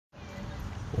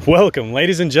Welcome,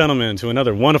 ladies and gentlemen, to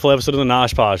another wonderful episode of the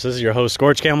Gnoshposh. This is your host,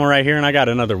 Scorchcamel, right here, and I got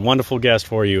another wonderful guest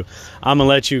for you. I'm going to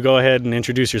let you go ahead and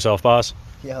introduce yourself, boss.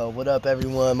 Yo, what up,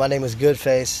 everyone? My name is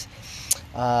Goodface.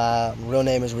 Real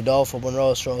name is Rodolfo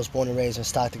Monroe. I was born and raised in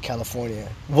Stockton, California.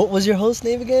 What was your host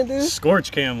name again, dude?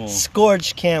 Scorchcamel.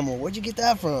 Scorchcamel. Where'd you get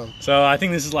that from? So I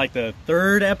think this is like the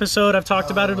third episode I've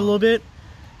talked about it a little bit.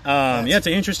 Yeah, it's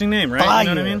an interesting name, right? Fire.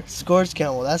 You know what I mean?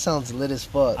 Scorchcamel. That sounds lit as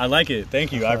fuck. I like it.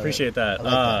 Thank you. I appreciate that. I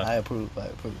like that. I approve.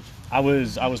 I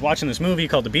was watching this movie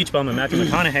called The Beach Bum with Matthew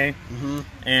McConaughey,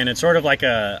 and it's sort of like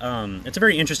it's a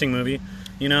very interesting movie.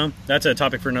 You know, that's a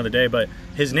topic for another day. But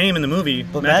his name in the movie,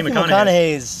 but Matthew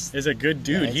McConaughey is a good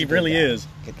dude. Yeah, he really is.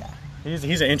 Good guy.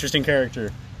 He's an interesting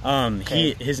character.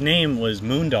 Okay. His name was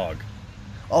Moondog.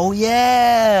 Oh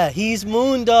yeah, he's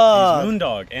Moondog. He's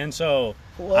Moondog, and so.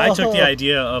 Whoa. I took the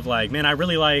idea of like, man, I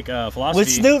really like philosophy. With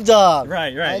Snoop Dogg.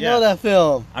 Right. I know that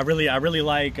film. I really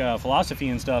like philosophy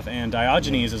and stuff, and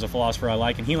Diogenes is a philosopher I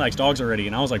like, and he likes dogs already.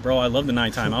 And I was like, bro, I love the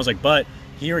nighttime. I was like, but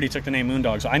he already took the name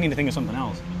Moondog, so I need to think of something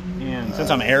else. And since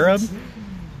I'm Arab,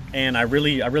 and I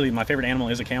really, my favorite animal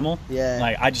is a camel. Yeah.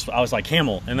 Like I was like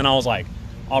camel, and then I was like,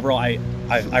 oh, bro, I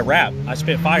rap, I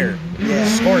spit fire. Yeah.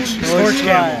 Scorch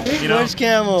camel. You know? Scorch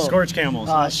camel. Scorch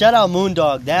camel. Shout out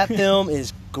Moondog. That film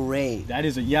is great. That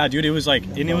is dude. It was like,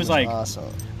 and it was like, awesome.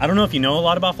 I don't know if you know a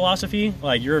lot about philosophy.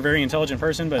 Like, you're a very intelligent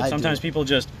person, but sometimes do. people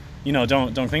just,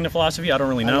 don't cling to philosophy. I don't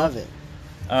really know. I love it.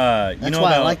 That's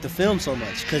why I like the film so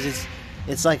much, because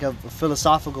it's like a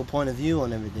philosophical point of view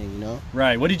on everything, you know.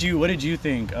 Right. What did you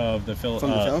think of the film?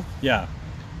 From the film? Yeah.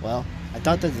 Well, I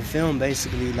thought that the film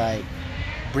basically like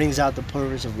brings out the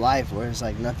purpose of life, where it's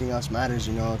like nothing else matters,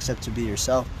 except to be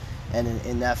yourself. And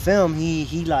in that film,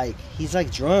 he's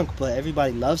like drunk, but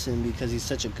everybody loves him because he's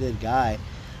such a good guy,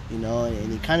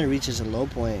 and he kind of reaches a low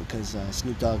point because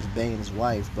Snoop Dogg's banging his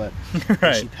wife, but right.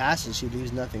 when she passes, she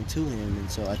leaves nothing to him.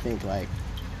 And so I think like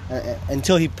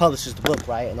until he publishes the book,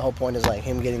 right? And the whole point is like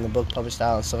him getting the book published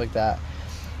out and stuff like that.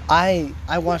 I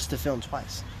watched the film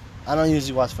twice. I don't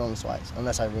usually watch films twice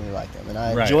unless I really like them, and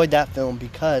I enjoyed that film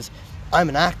because I'm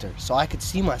an actor, so I could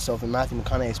see myself in Matthew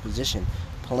McConaughey's position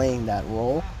playing that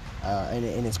role.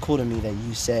 And it's cool to me that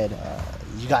you said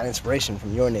you got inspiration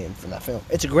from your name from that film.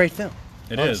 It's a great film.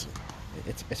 It is.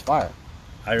 It's fire.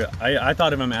 I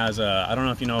thought of him as I don't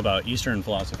know if you know about Eastern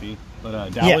philosophy,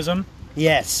 but Taoism. Yeah.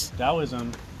 Yes.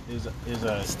 Taoism is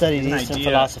a studied Eastern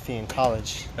philosophy in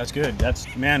college. That's good.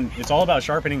 It's all about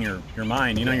sharpening your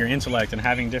mind, your intellect, and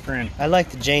having different. I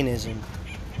like the Jainism.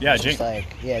 Yeah,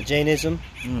 Jainism.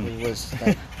 It was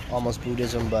like almost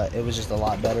Buddhism, but it was just a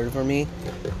lot better for me.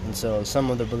 And so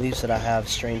some of the beliefs that I have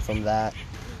strain from that.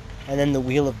 And then the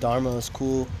Wheel of Dharma is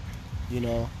cool.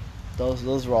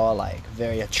 Those were all like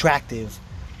very attractive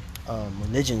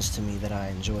religions to me that I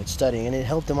enjoyed studying, and it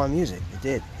helped in my music. It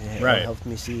did. It helped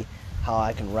me see how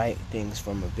I can write things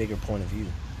from a bigger point of view.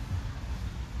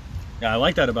 Yeah, I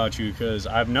like that about you, because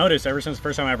I've noticed ever since the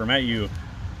first time I ever met you,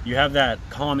 you have that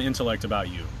calm intellect about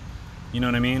you. You know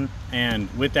what I mean? And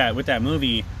with that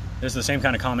movie, there's the same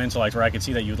kind of calm intellect where I could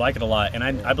see that you'd like it a lot. And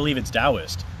I believe it's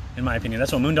Taoist, in my opinion.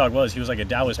 That's what Moondog was. He was like a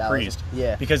Taoist priest.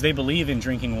 Yeah. Because they believe in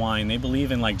drinking wine. They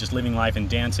believe in like just living life and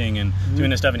dancing and doing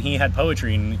this stuff. And he had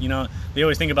poetry. And they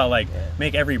always think about like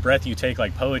make every breath you take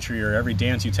like poetry, or every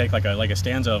dance you take like a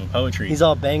stanza of poetry. He's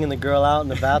all banging the girl out in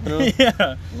the bathroom.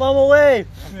 Yeah. Mama away.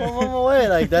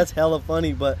 Like, that's hella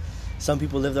funny, but some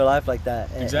people live their life like that.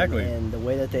 Exactly. And the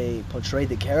way that they portrayed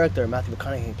the character, Matthew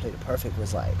McConaughey played it perfect,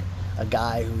 was like a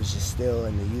guy who's just still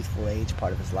in the youthful age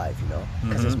part of his life,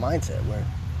 because his mindset,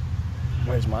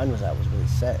 where his mind was at, was really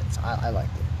set. So I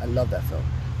liked it. I love that film.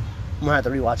 I'm gonna have to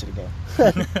rewatch it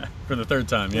again. For the third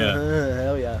time, yeah.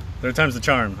 Hell yeah. Third time's the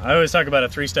charm. I always talk about a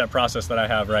 3-step process that I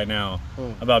have right now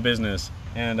about business,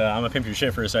 and I'm gonna pimp your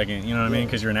shit for a second. You know what I mean?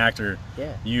 Because you're an actor.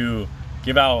 Yeah. You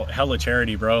give out hella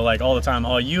charity, bro. Like all the time.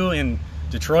 Oh, you and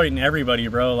Detroit and everybody,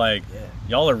 bro. Like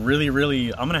y'all are really,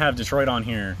 really. I'm gonna have Detroit on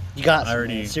here. You got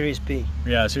already. Serious P.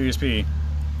 Yeah, Serious P.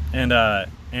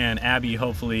 And Abby,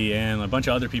 hopefully, and a bunch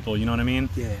of other people. You know what I mean?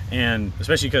 Yeah. And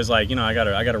especially because I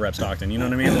gotta rep Stockton. You know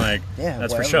what I mean? Like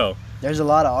that's for sure. There's a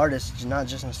lot of artists, not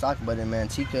just in Stockton, but in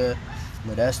Manteca,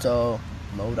 Modesto,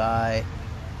 Lodi,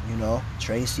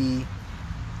 Tracy.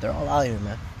 They're all out here,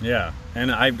 man. Yeah,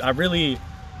 and I really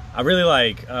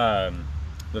like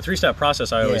the 3-step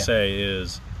process. I always say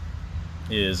is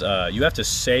you have to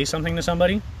say something to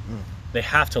somebody. They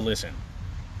have to listen.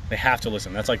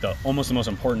 That's like almost the most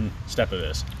important step of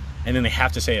this. And then they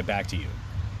have to say it back to you.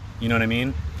 You know what I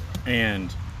mean?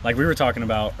 And like we were talking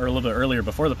about a little bit earlier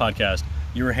before the podcast,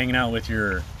 you were hanging out with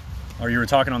your or you were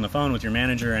talking on the phone with your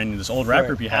manager and this old rap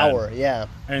group you had. Hour, yeah.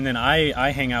 And then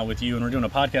I hang out with you and we're doing a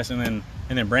podcast, and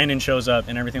then Brandon shows up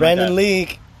and everything Brandon like that.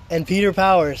 Leak and Peter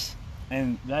Powers.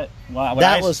 And that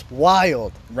was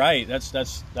wild. Right. That's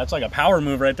like a power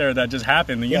move right there that just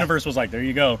happened. The universe was like, there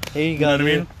you go. Here you go. You know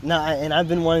what I mean? No, and I've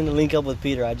been wanting to link up with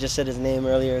Peter. I just said his name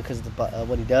earlier because of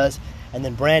what he does. And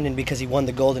then Brandon because he won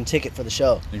the golden ticket for the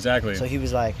show. Exactly. So he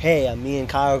was like, hey, me and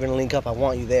Kyle are going to link up. I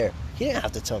want you there. He didn't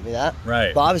have to tell me that.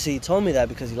 Right. But obviously he told me that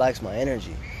because he likes my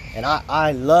energy. And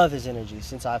I love his energy.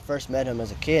 Since I first met him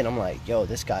as a kid, I'm like, yo,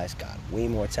 this guy's got way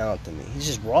more talent than me. He's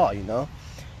just raw, you know?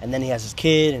 And then he has his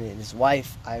kid and his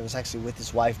wife. I was actually with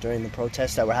his wife during the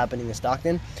protests that were happening in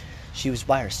Stockton. She was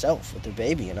by herself with her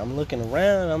baby. And I'm looking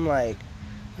around, I'm like,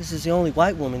 this is the only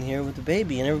white woman here with the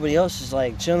baby. And everybody else is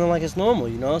like chilling like it's normal,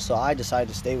 you know? So I decided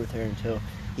to stay with her until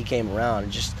he came around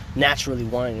and just naturally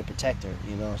wanting to protect her,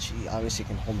 you know? She obviously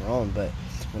can hold her own, but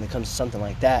when it comes to something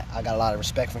like that, I got a lot of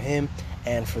respect for him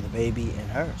and for the baby and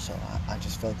her. So I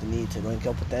just felt the need to link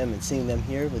up with them, and seeing them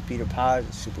here with Peter Powers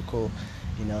is super cool.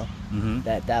 You know,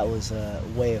 that was a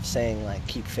way of saying, like,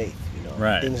 keep faith, you know,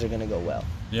 right. Things are going to go well.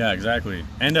 Yeah, exactly.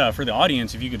 And for the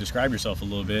audience, if you could describe yourself a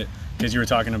little bit, because you were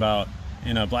talking about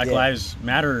in a Black Lives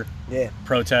Matter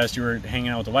protest, you were hanging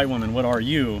out with a white woman. What are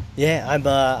you? Yeah,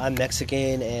 I'm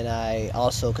Mexican, and I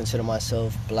also consider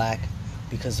myself black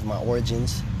because of my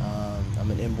origins. I'm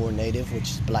an inborn native,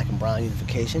 which is black and brown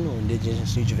unification or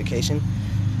indigenous unification,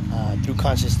 through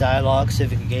conscious dialogue,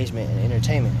 civic engagement, and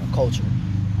entertainment or culture.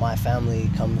 My family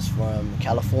comes from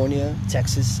California,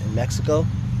 Texas, and Mexico.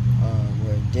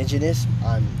 We're indigenous.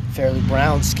 I'm fairly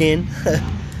brown skin.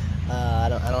 I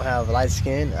don't have light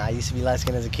skin. I used to be light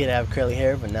skinned as a kid. I have curly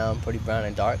hair, but now I'm pretty brown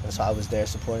and dark. And so I was there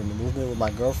supporting the movement with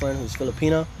my girlfriend, who's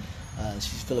Filipino.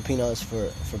 She's Filipino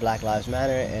for Black Lives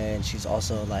Matter, and she's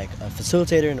also like a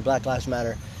facilitator in the Black Lives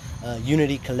Matter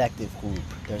Unity Collective group.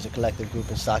 There's a collective group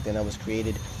in Stockton that was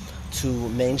created to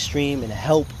mainstream and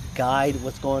help guide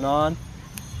what's going on.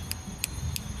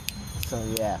 So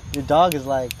yeah, your dog is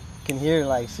like, can hear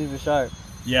like super sharp.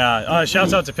 Yeah,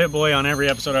 shouts out to Pit Boy on every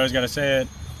episode. I always got to say it.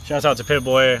 Shouts out to Pit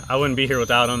Boy. I wouldn't be here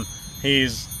without him.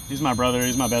 He's my brother.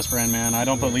 He's my best friend, man. I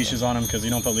don't put leashes on him because you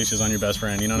don't put leashes on your best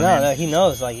friend. You know what I mean? No, he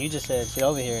knows. Like you just said, sit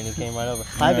over here, and he came right over.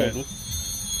 Hi, baby. Right.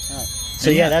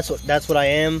 So yeah, that's what I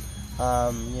am.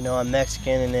 You know, I'm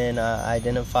Mexican, and then I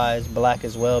identify as black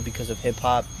as well because of hip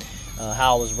hop.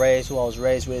 How I was raised, who I was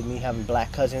raised with, me having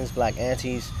black cousins, black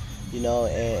aunties. You know,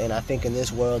 and I think in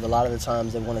this world, a lot of the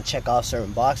times they want to check off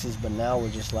certain boxes, but now we're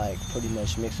just like pretty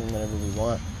much mixing whatever we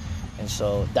want. And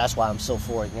so that's why I'm so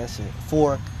for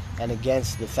and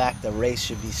against the fact that race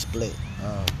should be split.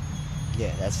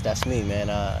 Yeah, that's me, man.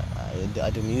 I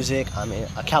do music. I'm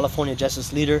a California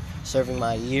justice leader serving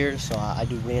my year, so I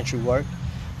do reentry work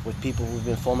with people who've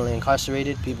been formerly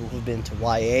incarcerated, people who've been to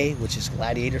YA, which is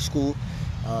Gladiator School,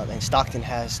 and Stockton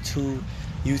has 2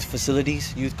 youth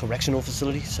facilities, youth correctional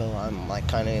facilities, so I'm like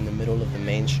kind of in the middle of the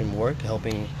mainstream work,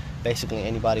 helping basically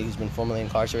anybody who's been formerly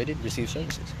incarcerated receive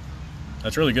services.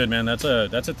 That's really good, man. That's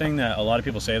a thing that a lot of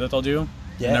people say that they'll do,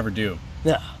 they never do.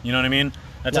 Yeah. You know what I mean?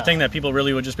 That's a thing that people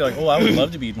really would just be like, oh, I would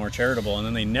love to be more charitable, and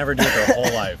then they never do it their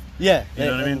whole life. Yeah. You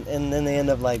know what I mean? And then they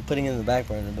end up like putting it in the back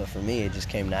burner, but for me, it just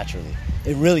came naturally.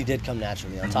 It really did come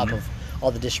naturally. On top of all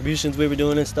the distributions we were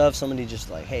doing and stuff, somebody just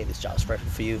like, hey, this job's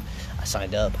perfect for you. I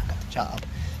signed up, I got the job.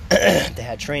 They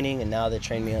had training, and now they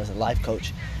trained me as a life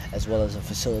coach as well as a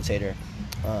facilitator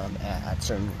at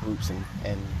certain groups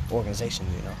and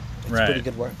organizations, you know. It's pretty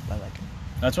good work. I like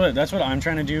it. That's what I'm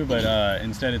trying to do, but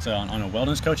instead it's on a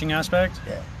wellness coaching aspect,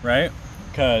 right?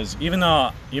 Because even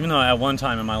though at one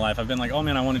time in my life I've been like, oh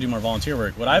man, I want to do more volunteer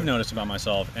work. What I've noticed about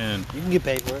myself, and you can get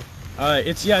paid for it.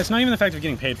 It's not even the fact of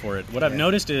getting paid for it. What I've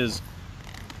noticed is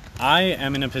I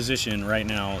am in a position right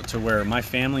now to where my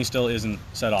family still isn't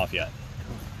set off yet.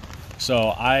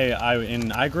 So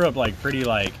I grew up like pretty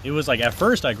like, it was like at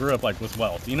first I grew up like with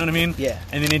wealth, you know what I mean? Yeah.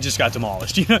 And then it just got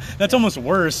demolished. You know, that's almost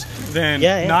worse than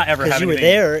not ever having. You were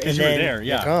there, and then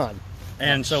you're gone.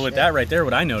 And so with that right there,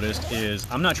 what I noticed is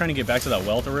I'm not trying to get back to that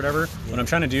wealth or whatever. What I'm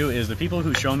trying to do is the people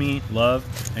who show me love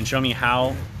and show me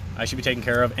how I should be taken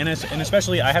care of, and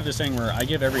especially I have this thing where I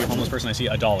give every homeless person I see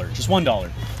 $1, just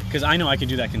 $1, because I know I can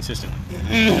do that consistently.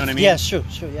 You know what I mean? Yeah, sure,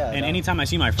 yeah. And anytime I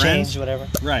see my friends, change, whatever.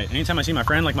 Right. Anytime I see my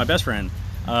friend, like my best friend,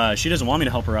 she doesn't want me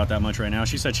to help her out that much right now.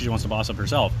 She said she wants to boss up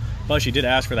herself, but she did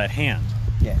ask for that hand.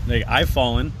 Yeah. Like, I've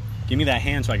fallen. Give me that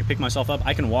hand so I can pick myself up.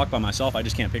 I can walk by myself. I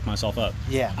just can't pick myself up.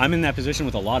 Yeah. I'm in that position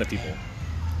with a lot of people.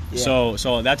 Yeah.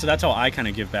 So that's how I kind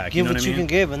of give back. Give you know what I mean? you can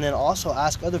give, and then also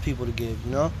ask other people to give.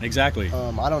 You know. Exactly.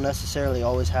 I don't necessarily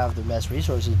always have the best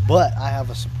resources, but I have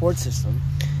a support system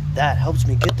that helps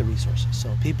me get the resources.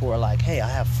 So people are like, hey, I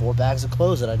have 4 bags of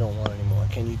clothes that I don't want anymore.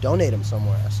 Can you donate them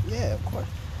somewhere? I said, yeah, of course.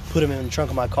 Put them in the trunk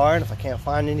of my car, and if I can't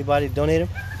find anybody to donate them,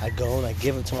 I go and I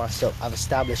give them to myself. I've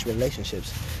established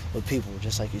relationships with people,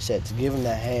 just like you said, to give them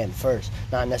that hand first,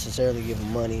 not necessarily give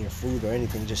them money or food or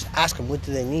anything. Just ask them what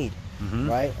do they need,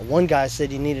 right? One guy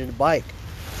said he needed a bike,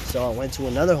 so I went to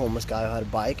another homeless guy who had a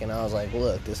bike, and I was like,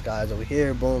 look, this guy's over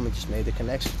here, boom, and just made the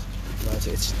connections. You know,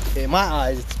 it's in my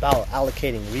eyes, it's about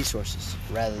allocating resources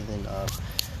rather than,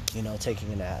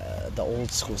 taking the old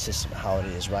school system, how it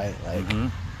is, right?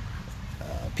 Like,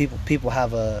 people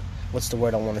have a, what's the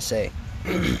word I want to say?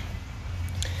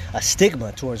 A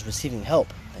stigma towards receiving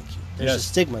help. Thank you. There's a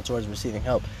stigma towards receiving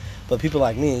help. But people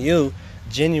like me and you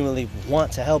genuinely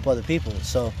want to help other people.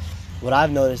 So what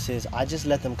I've noticed is I just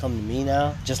let them come to me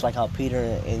now, just like how Peter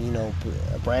and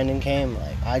Brandon came.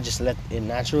 Like, I just let it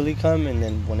naturally come, and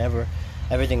then whenever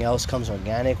everything else comes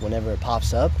organic, whenever it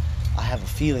pops up, I have a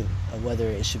feeling of whether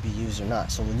it should be used or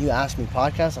not. So when you asked me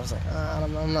podcast, I was like,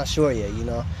 I'm not sure yet,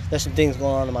 There's some things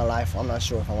going on in my life. I'm not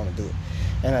sure if I want to do it.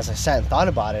 And as I sat and thought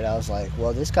about it, I was like,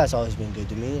 well, this guy's always been good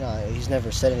to me. He's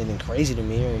never said anything crazy to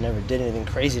me, or he never did anything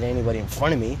crazy to anybody in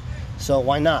front of me. So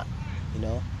why not?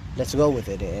 Let's go with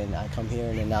it. And I come here,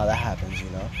 and then now that happens,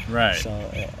 Right. So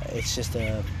it's just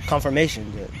a confirmation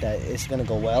that it's going to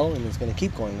go well, and it's going to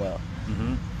keep going well.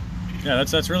 Yeah,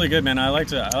 that's really good, man. I like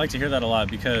to hear that a lot,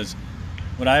 because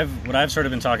what I've sort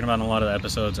of been talking about in a lot of the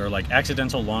episodes are like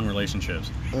accidental long relationships.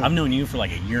 I've known you for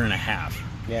like a year and a half.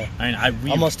 Yeah.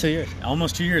 We almost 2 years.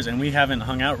 Almost 2 years, and we haven't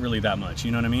hung out really that much.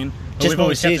 You know what I mean? But just when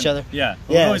we see each other. Yeah.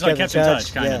 We've always kept in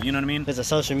touch, kind of. You know what I mean? There's a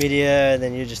social media, and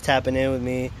then you're just tapping in with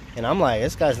me, and I'm like,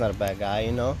 this guy's not a bad guy,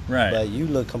 Right. But you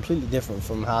look completely different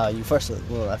from how you first looked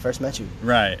when I first met you.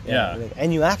 Right. Yeah.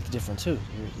 And you act different too.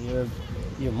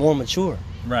 You're more mature.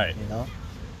 Right.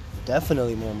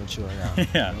 Definitely more mature now.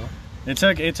 Yeah. It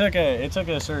took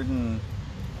a certain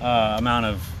amount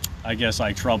of, I guess,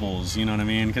 like troubles, you know what I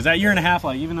mean? Because that year and a half,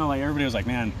 like, even though like everybody was like,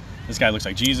 man, this guy looks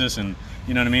like Jesus, and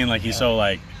you know what I mean, like he's so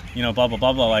like, blah blah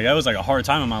blah blah, like that was like a hard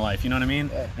time in my life, you know what I mean?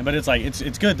 Yeah. But it's like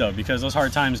it's good though, because those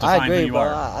hard times define who you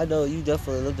are. I know you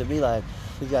definitely looked at me like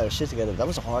we got our shit together. That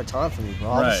was a hard time for me, bro.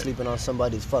 I was sleeping on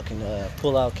somebody's fucking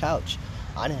pull-out couch.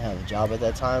 I didn't have a job at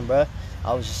that time, bro.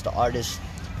 I was just an artist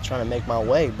trying to make my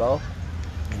way, bro.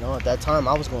 At that time,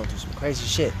 I was going through some crazy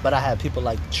shit. But I had people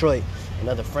like Detroit and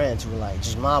other friends who were like,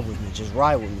 just mob with me, just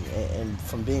ride with me. And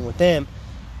from being with them,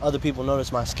 other people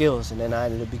noticed my skills. And then I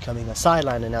ended up becoming a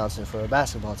sideline announcer for a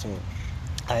basketball team.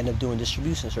 I ended up doing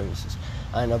distribution services.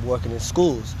 I ended up working in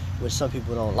schools, which some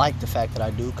people don't like the fact that I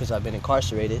do because I've been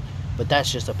incarcerated. But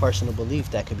that's just a personal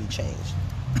belief that could be changed,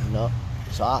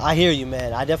 So I hear you,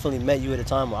 man. I definitely met you at a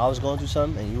time where I was going through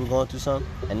something and you were going through something,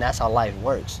 and that's how life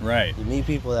works. Right. You meet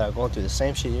people that are going through the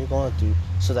same shit you're going through,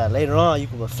 so that later on you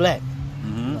can reflect.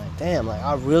 Like, damn, like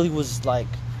I really was like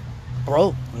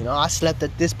broke. I slept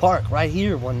at this park right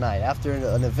here one night after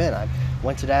an event. I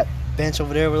went to that bench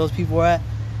over there where those people were at,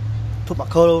 put my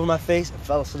coat over my face, and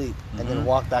fell asleep, and then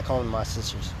walked back home to my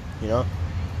sisters.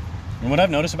 And what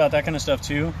I've noticed about that kind of stuff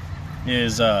too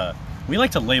is we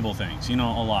like to label things, a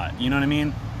lot. You know what I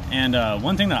mean? And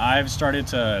one thing that I've started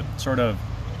to sort of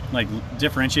like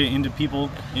differentiate into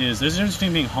people is there's a difference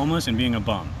between being homeless and being a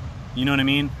bum. You know what I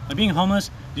mean? Like being homeless,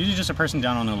 usually just a person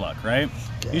down on their luck, right?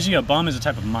 Yeah. Usually a bum is a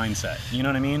type of mindset. You know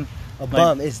what I mean?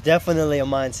 Bum is definitely a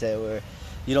mindset where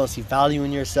you don't see value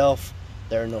in yourself.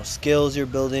 There are no skills you're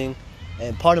building.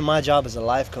 And part of my job as a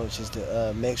life coach is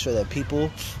to make sure that people,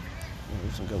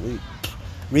 some good weed,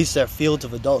 reach their fields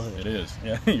of adulthood. It is.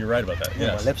 Yeah, you're right about that.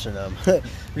 Yeah, my lips are numb.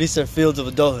 Reach their fields of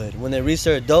adulthood. When they reach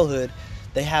their adulthood,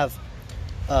 they have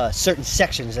certain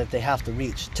sections that they have to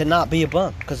reach to not be a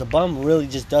bum. Because a bum really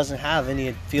just doesn't have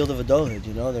any field of adulthood.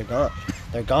 They're gone.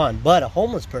 They're gone. But a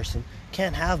homeless person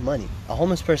can't have money. A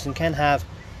homeless person can have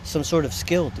some sort of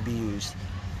skill to be used.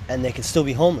 And they can still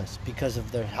be homeless because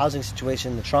of their housing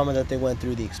situation, the trauma that they went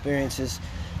through, the experiences.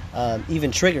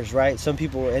 Even triggers, right? Some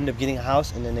people end up getting a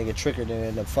house and then they get triggered and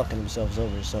end up fucking themselves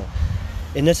over. So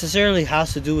it necessarily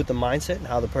has to do with the mindset and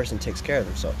how the person takes care of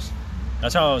themselves.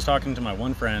 That's how I was talking to my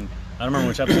one friend. I don't remember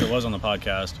which episode it was on the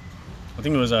podcast. I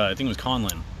think it was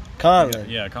Conlon. Conlon.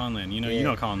 Yeah, Conlon. You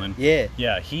know Conlon. Yeah.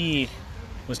 Yeah, he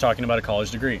was talking about a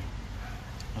college degree.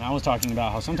 And I was talking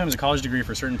about how sometimes a college degree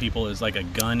for certain people is like a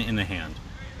gun in the hand.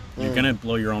 You're going to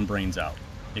blow your own brains out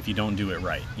if you don't do it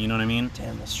right. You know what I mean?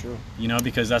 Damn, that's true.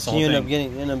 Because that's the whole thing.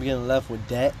 You end up getting left with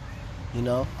debt. I'm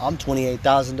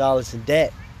 $28,000 in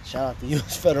debt. Shout out to the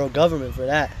U.S. federal government for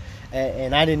that.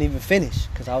 And I didn't even finish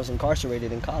because I was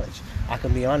incarcerated in college. I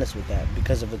can be honest with that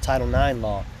because of the Title IX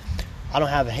law. I don't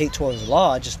have a hate towards the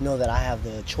law. I just know that I have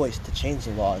the choice to change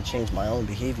the law and change my own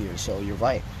behavior. So you're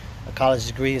right. A college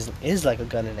degree is like a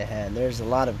gun in the hand. There's a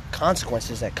lot of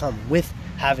consequences that come with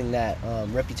having that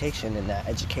reputation and that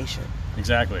education.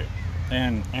 Exactly.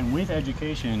 And with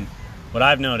education, what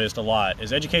I've noticed a lot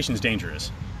is education's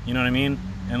dangerous. You know what I mean?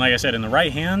 And like I said, in the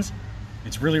right hands,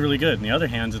 it's really, really good. In the other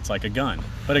hands, it's like a gun.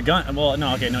 But a gun, well,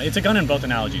 no, it's a gun in both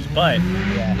analogies, but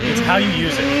it's how you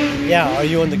use it. Yeah, are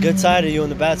you on the good side or are you on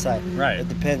the bad side? Right. It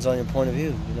depends on your point of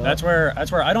view. You know? That's where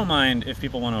I don't mind if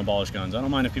people want to abolish guns. I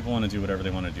don't mind if people want to do whatever they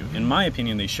want to do. In my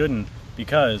opinion, they shouldn't,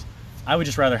 because I would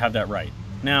just rather have that right.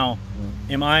 Now,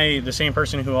 am I the same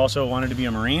person who also wanted to be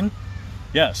a Marine?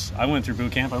 Yes, I went through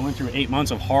boot camp. I went through 8 months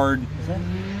of hard... Is that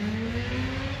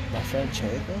my friend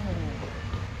Cherry?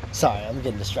 Sorry, I'm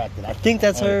getting distracted. I think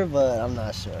that's her, but I'm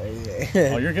not sure.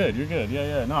 Oh, you're good. You're good.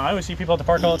 Yeah. No, I always see people at the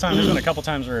park all the time. There's been a couple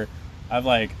times where I've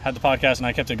like had the podcast and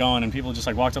I kept it going, and people just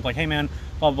like walked up like, "Hey, man,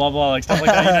 blah blah blah," like stuff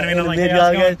like that. You know what I mean? I'm like, "Hey,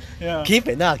 how's it going?" Yeah. Keep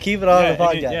it on the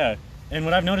podcast. Yeah. And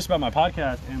what I've noticed about my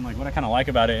podcast and like what I kind of like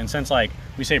about it, and since like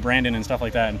we say Brandon and stuff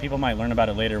like that, and people might learn about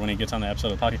it later when he gets on the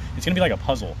episode of the podcast, it's gonna be like a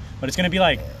puzzle, but it's gonna be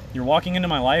like you're walking into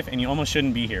my life and you almost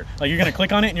shouldn't be here. Like you're gonna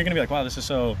click on it and you're gonna be like, "Wow, this is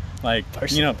so like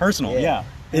personal." Yeah.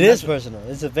 It is personal.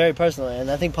 It's a very personal, and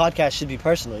I think podcasts should be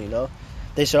personal. You know,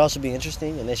 they should also be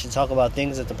interesting, and they should talk about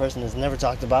things that the person has never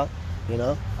talked about. You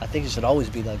know, I think it should always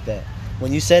be like that.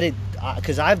 When you said it,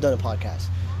 because I've done a podcast,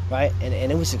 right,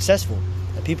 and it was successful,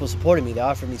 and people supported me. They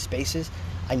offered me spaces.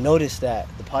 I noticed that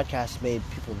the podcast made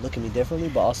people look at me differently,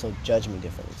 but also judge me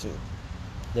differently too.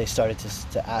 They started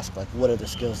to ask like, what are the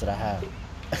skills that I have?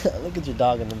 Look at your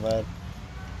dog in the mud.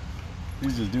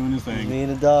 He's just doing his thing. Me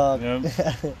and the dog.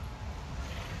 Yep.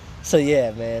 So yeah,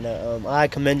 man, I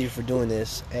commend you for doing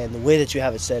this, and the way that you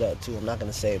have it set up too. I'm not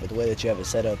gonna say it, but the way that you have it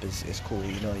set up is cool.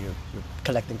 You know, you're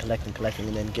collecting,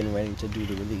 and then getting ready to do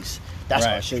the release. That's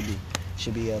how it should be. It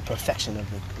should be a perfection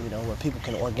of it. You know, where people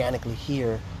can organically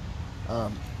hear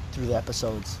through the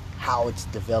episodes how it's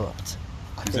developed.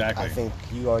 I think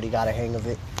you already got a hang of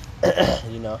it.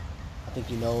 You know, I think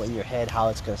you know in your head how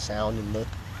it's gonna sound and look.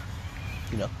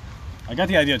 You know. I got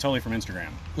the idea totally from Instagram.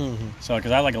 Mm-hmm. So,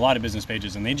 because I like a lot of business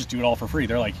pages, and they just do it all for free.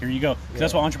 They're like, here you go. Because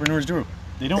that's what entrepreneurs do.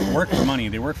 They don't work for money.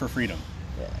 They work for freedom.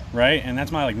 Yeah. Right? And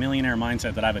that's my like millionaire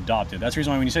mindset that I've adopted. That's the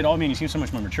reason why when you said, oh, man, you seem so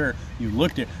much more mature, you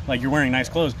looked at, like, you're wearing nice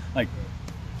clothes. Like,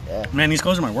 man, these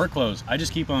clothes are my work clothes. I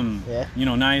just keep them, you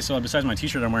know, nice. So besides my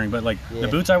t-shirt I'm wearing, but like the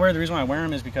boots I wear, the reason why I wear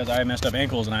them is because I have messed up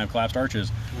ankles and I have collapsed arches.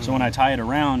 Mm-hmm. So when I tie it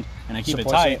around and I keep it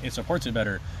tight, it supports it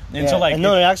better. And so like, and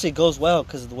no, it actually goes well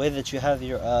because of the way that you have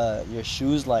your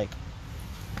shoes, like,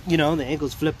 you know, the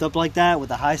ankles flipped up like that with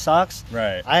the high socks.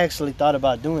 Right. I actually thought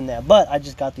about doing that, but I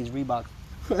just got these Reebok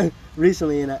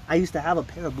recently, and I used to have a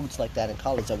pair of boots like that in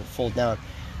college that would fold down.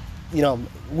 You know,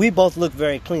 we both look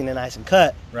very clean and nice and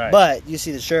cut. Right. But you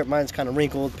see the shirt, mine's kind of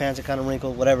wrinkled, pants are kind of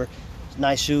wrinkled, whatever.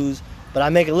 Nice shoes, but I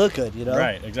make it look good, you know?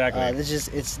 Right, exactly.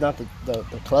 It's not the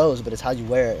clothes, but it's how you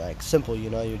wear it. Like, simple, you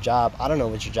know, your job. I don't know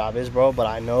what your job is, bro, but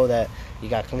I know that you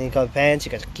got clean cut pants,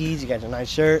 you got your keys, you got your nice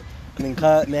shirt, clean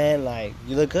cut, man. Like,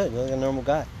 you look good. You look like a normal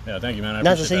guy. Yeah, thank you, man.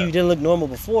 Not to say you didn't look normal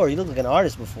before. You look like an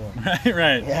artist before.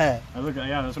 Right. Yeah.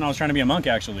 That's when I was trying to be a monk,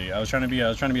 actually. I was trying to be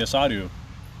a sadhu.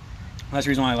 That's the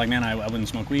reason why, like, man, I wouldn't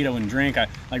smoke weed, I wouldn't drink.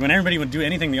 Like, when everybody would do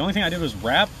anything, the only thing I did was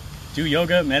rap, do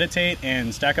yoga, meditate,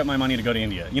 and stack up my money to go to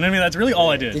India. You know what I mean? That's really all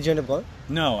I did. Did you end up going?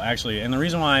 No, actually. And the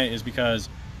reason why is because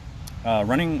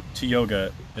running to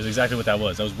yoga is exactly what that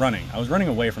was. I was running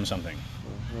away from something.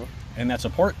 Mm-hmm. And that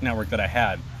support network that I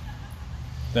had,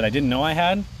 that I didn't know I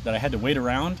had to wait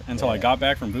around until I got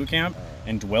back from boot camp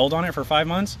and dwelled on it for 5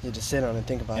 months. You just sit on it and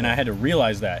think about it. And I had to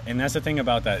realize that. And that's the thing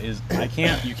about that is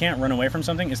you can't run away from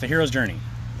something. It's the hero's journey.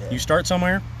 Yeah. You start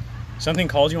somewhere, something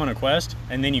calls you on a quest,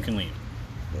 and then you can leave.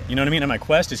 Yeah. You know what I mean? And my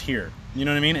quest is here. You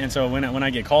know what I mean? And so when I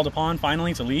get called upon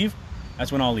finally to leave,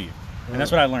 that's when I'll leave. And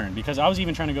that's what I learned. Because I was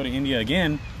even trying to go to India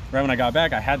again. Right when I got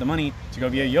back, I had the money to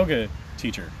go be a yoga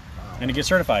teacher and to get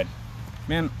certified.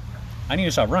 Man, I need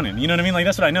to stop running. You know what I mean? Like,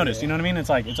 that's what I noticed. Yeah. You know what I mean? It's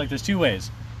like there's two ways.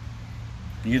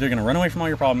 You're either going to run away from all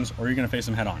your problems or you're going to face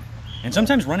them head on. And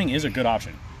sometimes running is a good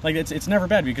option. Like, it's never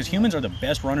bad because humans are the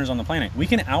best runners on the planet. We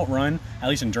can outrun, at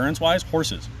least endurance-wise,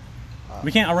 horses.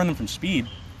 We can't outrun them from speed,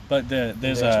 but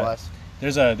there's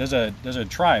a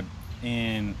tribe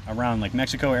around like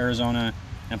Mexico, Arizona,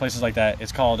 and places like that.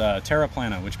 It's called Terra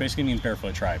Plana, which basically means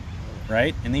barefoot tribe,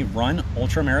 right? And they run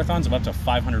ultra marathons of up to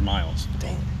 500 miles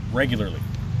regularly.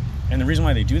 And the reason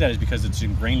why they do that is because it's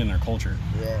ingrained in their culture.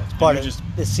 Yeah, it's part of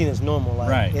it's seen as normal. Like,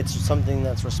 right. It's something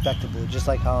that's respectable. Just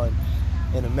like how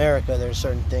in America, there's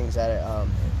certain things that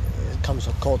it comes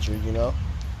with culture, you know?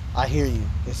 I hear you.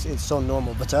 It's so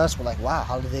normal. But to us, we're like, wow,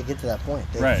 how did they get to that point?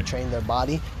 They've trained their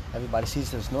body. Everybody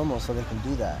sees it as normal, so they can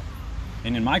do that.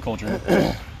 And in my culture,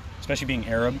 especially being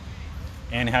Arab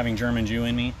and having German Jew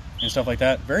in me and stuff like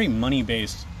that, very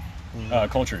money-based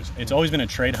cultures. It's always been a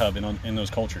trade hub in those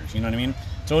cultures. You know what I mean?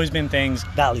 It's always been things...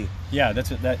 Value. Yeah,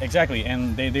 that exactly.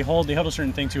 And they hold a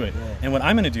certain thing to it. Yeah. And what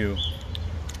I'm going to do,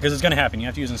 because it's going to happen, you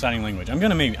have to use in signing language. I'm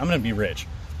going to be rich.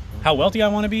 How wealthy I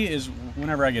want to be is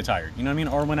whenever I get tired. You know what I mean?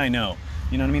 Or when I know.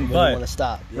 You know what I mean? But you want to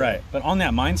stop. Yeah. Right. But on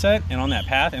that mindset and on that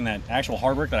path and that actual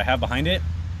hard work that I have behind it,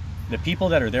 the people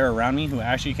that are there around me who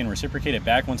actually can reciprocate it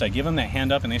back, once I give them that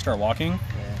hand up and they start walking,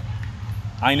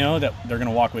 I know that they're going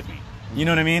to walk with me. You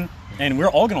know what I mean? And we're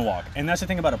all going to walk. And that's the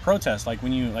thing about a protest. Like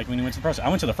when you went to the protest, I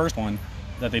went to the first one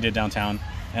that they did downtown,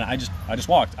 and I just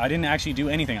walked. I didn't actually do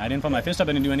anything. I didn't put my fist up.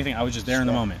 I didn't do anything. I was just there in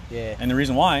the moment. Yeah. And the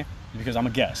reason why is because I'm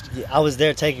a guest. Yeah, I was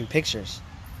there taking pictures.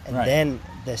 And then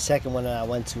the second one that I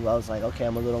went to, I was like, okay,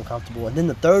 I'm a little uncomfortable. And then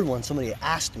the third one, somebody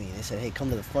asked me. They said, hey, come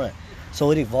to the front.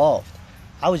 So it evolved.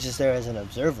 I was just there as an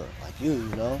observer, like you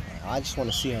know. I just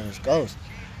want to see how this goes.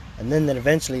 And then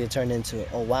eventually it turned into,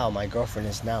 oh, wow, my girlfriend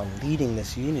is now leading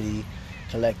this Unity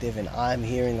collective, and I'm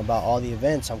hearing about all the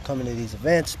events. I'm coming to these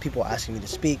events. People are asking me to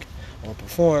speak or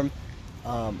perform.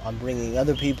 I'm bringing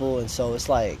other people. And so it's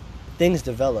like things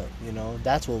develop, you know.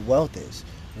 That's what wealth is.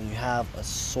 When you have a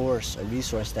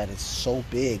resource that is so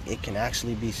big, it can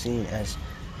actually be seen as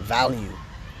value.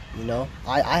 You know,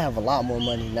 I have a lot more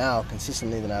money now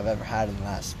consistently than I've ever had in the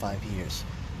last 5 years.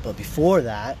 But before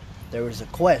that, there was a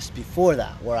quest before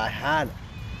that where I had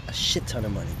a shit ton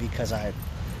of money because I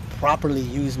properly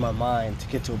used my mind to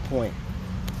get to a point.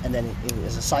 And then it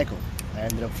was a cycle. I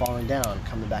ended up falling down,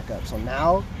 coming back up. So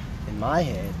now, in my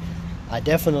head, I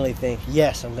definitely think,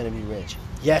 yes, I'm going to be rich.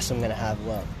 Yes, I'm going to have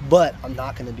wealth, but I'm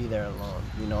not going to be there alone.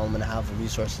 You know, I'm going to have the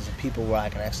resources of people where I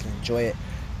can actually enjoy it.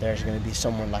 There's going to be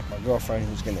someone like my girlfriend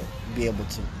who's going to be able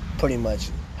to pretty much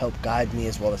help guide me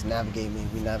as well as navigate me.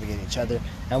 We navigate each other,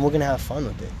 and we're going to have fun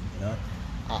with it, you know.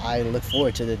 I look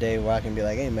forward to the day where I can be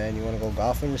like, hey, man, you want to go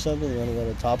golfing or something? You want to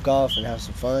go to Topgolf and have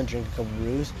some fun, drink a couple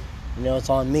brews? You know, it's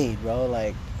on me, bro.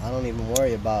 Like, I don't even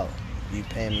worry about you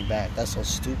paying me back. That's so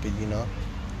stupid, you know.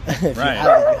 If you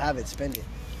have it, spend it.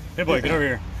 Pitboy, get over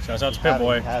here. Shouts out to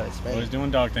Pitboy. Always doing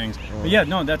dog things. But yeah,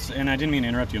 no, and I didn't mean to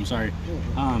interrupt you. I'm sorry.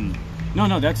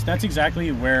 No, that's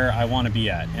exactly where I want to be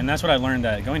at, and that's what I learned,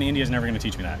 that going to India is never going to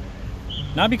teach me that.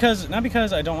 Not because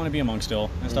I don't want to be a monk still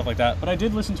and stuff like that, but I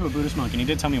did listen to a Buddhist monk, and he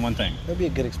did tell me one thing. That'd be a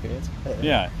good experience.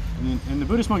 Yeah, and the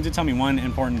Buddhist monk did tell me one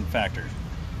important factor.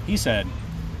 He said,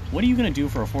 "What are you going to do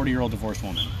for a 40-year-old divorced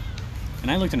woman?" And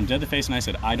I looked at him dead in the face and I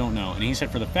said, I don't know. And he said,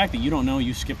 for the fact that you don't know,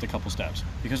 you skipped a couple steps.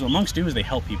 Because what monks do is they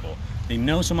help people. They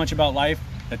know so much about life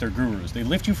that they're gurus. They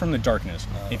lift you from the darkness.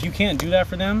 If you can't do that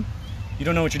for them, you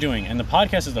don't know what you're doing. And the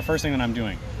podcast is the first thing that I'm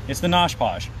doing. It's the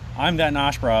Gnoshposh. I'm that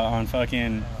Gnoshbra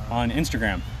on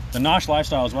Instagram. The Gnosh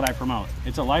lifestyle is what I promote.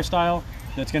 It's a lifestyle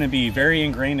that's going to be very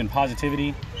ingrained in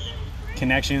positivity,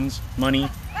 connections, money.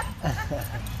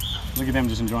 Look at them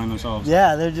just enjoying themselves.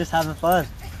 Yeah, they're just having fun.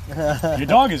 Your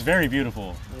dog is very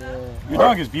beautiful. Yeah. Your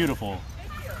dog is beautiful.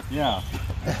 Yeah.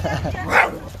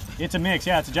 It's a mix.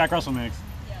 Yeah, it's a Jack Russell mix.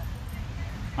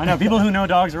 I know. People who know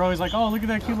dogs are always like, oh, look at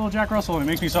that cute little Jack Russell. And it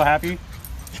makes me so happy.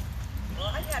 Well,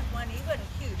 I had one. He wasn't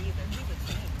cute either. He was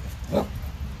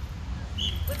mean.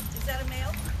 Is that a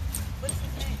male? What's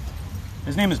his name?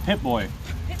 His name is Pitboy.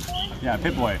 Pitboy? Yeah,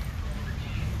 Pitboy.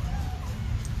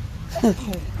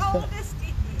 How old is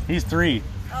he? He's 3.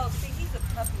 Oh, see, he's a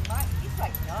puppy. He's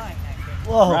like 9, I think.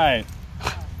 Whoa. Right.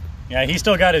 Yeah, he's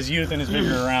still got his youth and his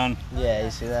vigor around. Yeah,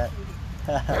 you see that?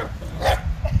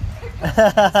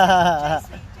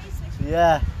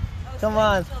 Yeah. Oh, Come so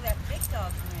on. Until that big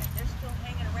dog went. They're still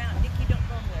hanging around. Nicky, don't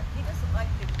go there. He doesn't like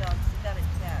big dogs. He got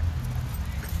attacked.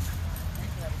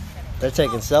 They're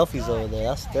taking selfies over there.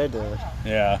 That's what they're doing.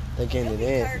 Yeah. They're getting it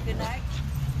in. Good night.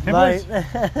 Pitboy's,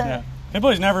 yeah.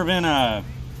 Pitboy's never been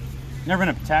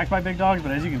attacked by big dogs,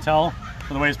 but as you can tell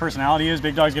from the way his personality is,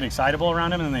 big dogs get excitable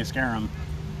around him and then they scare him.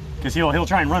 Because he'll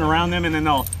try and run around them, and then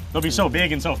they'll be so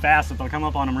big and so fast that they'll come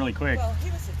up on him really quick. Well, he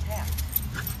was attacked.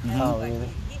 Oh, really?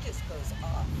 He just goes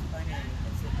off. I mean,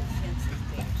 it's a defensive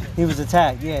thing. He was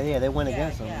attacked. Yeah, they went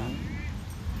against him. Yeah.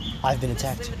 I've been He was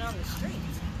attacked. living on the streets.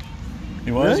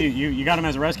 He was? Really? You got him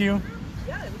as a rescue?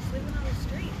 Yeah, he was living on the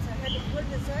streets. I had to put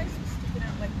his eyes was sticking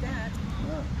out like that.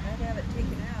 I had to have it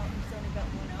taken out. He's only got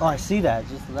one eye. Oh, I see that.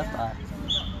 Just the left eye. He's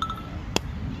only got one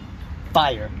eye.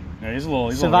 Fire. Yeah, he's a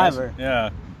little Survivor.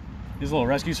 Yeah. He's a little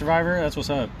rescue survivor. That's what's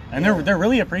up. And they're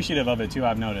really appreciative of it too,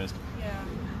 I've noticed. Yeah.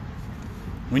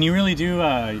 When you really do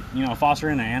foster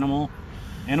in an animal,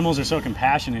 animals are so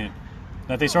compassionate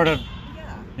that they sort of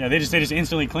Yeah, they just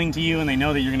instantly cling to you, and they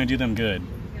know that you're gonna do them good.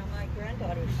 My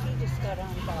granddaughter, she just got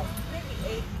on about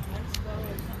maybe 8 months ago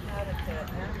or something out at the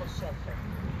animal shelter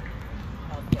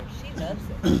out there. She loves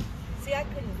it. See, I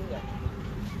couldn't do it.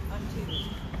 I'm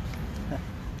too.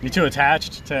 You're too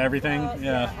attached to everything.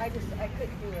 Yeah. I couldn't do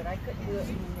it. I couldn't do it when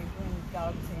they bring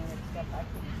dogs in and stuff. I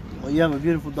couldn't. Well, you have a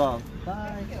beautiful dog.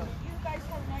 Bye. Thank you. You guys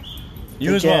have a nice evening.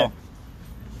 You as well.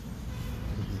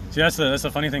 See, that's the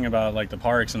funny thing about like the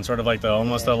parks and sort of like the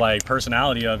almost the like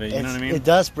personality of it. You know what I mean? It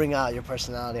does bring out your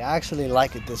personality. I actually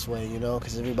like it this way, you know,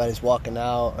 because everybody's walking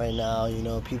out right now. You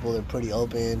know, people are pretty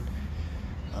open.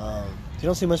 You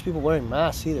don't see much people wearing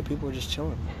masks either. People are just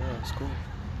chilling. Yeah, it's cool.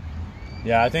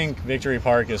 Yeah, I think Victory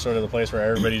Park is sort of the place where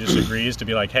everybody just agrees to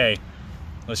be like, hey,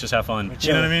 let's just have fun.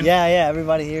 You know what I mean? Yeah.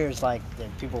 Everybody here is like,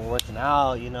 people working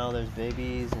out, you know, there's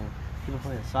babies and people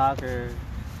playing soccer.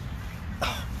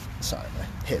 Oh, sorry, man.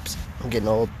 Hips. I'm getting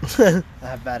old. I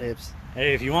have bad hips.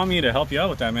 Hey, if you want me to help you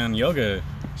out with that, man, yoga.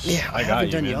 Yeah, I got haven't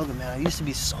you, done man. yoga, man. I used to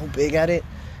be so big at it.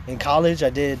 In college, I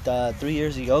did 3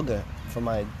 years of yoga from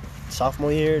my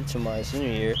sophomore year to my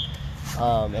senior year.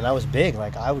 And I was big.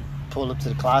 Like, I would pull up to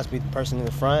the class, be the person in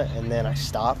the front, and then I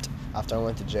stopped after I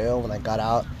went to jail. When I got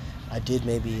out, I did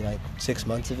maybe like 6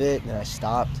 months of it, and I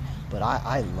stopped. But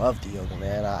I loved the yoga,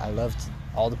 man. I loved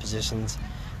all the positions.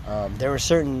 There were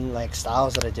certain like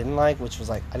styles that I didn't like, which was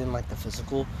like I didn't like the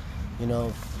physical, you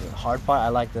know, the hard part. I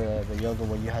like the yoga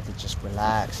where you had to just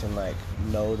relax and like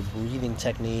know the breathing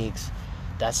techniques.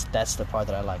 That's the part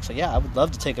that I like. So yeah, I would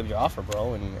love to take up your offer,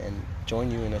 bro, and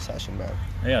join you in a session, man.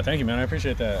 Yeah, thank you, man. I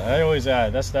appreciate that. I always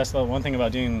that's the one thing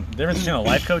about doing the difference between a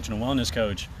life coach and a wellness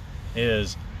coach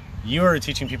is you are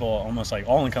teaching people almost like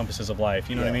all encompasses of life.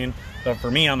 You know what I mean? But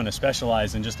for me, I'm going to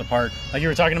specialize in just the part like you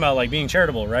were talking about, like being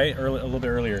charitable, right? A little bit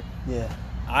earlier. Yeah.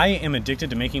 I am addicted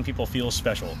to making people feel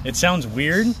special. It sounds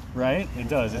weird, right? It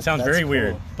does. It sounds very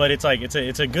weird, but it's like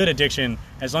it's a good addiction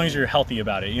as long as you're healthy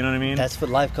about it. You know what I mean? That's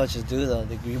what life coaches do, though.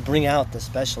 You bring out the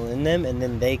special in them, and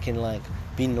then they can like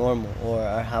be normal or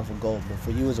have a goal. But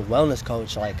for you as a wellness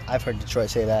coach, like I've heard Detroit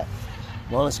say that,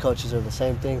 wellness coaches are the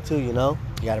same thing too. You know,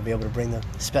 you got to be able to bring the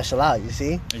special out. You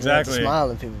see? Exactly. You have to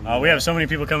smile at people. We have so many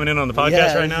people coming in on the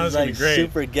podcast right now. It's gonna be great.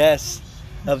 Super guests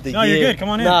of the year. No, you're good. Come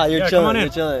on in. Nah, you're chilling. Come on in.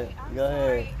 You're chilling. Go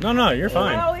ahead. No, you're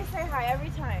fine. I always say hi every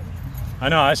time. I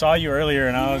know. I saw you earlier,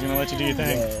 and I was gonna let you do your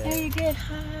thing. Hey, you're good.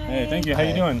 Hi. Hey, thank you. How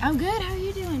you doing? I'm good. How are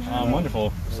you doing?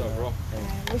 Wonderful. What's up, bro?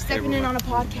 We're stepping in on a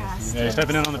podcast. Yeah, you're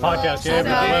stepping in on the podcast. Yeah,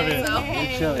 I love it.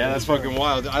 Hey. You're Yeah, that's fucking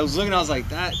wild. I was looking, I was like,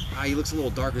 he looks a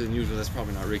little darker than usual. That's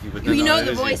probably not Ricky, but You know it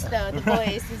the is voice, he. though. The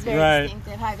voice is very Right.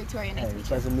 distinctive. Hi, Victoria. Nice to meet you.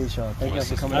 Pleasure to meet y'all. Thank you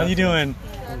for coming. How you doing?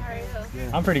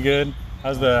 I'm pretty good.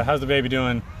 How's the baby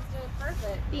doing?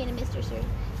 Perfect. Being a mister, sir.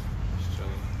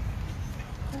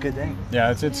 Good day.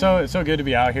 Yeah, it's so good to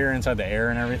be out here inside the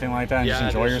air and everything like that, and just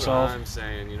enjoy that's yourself. What I'm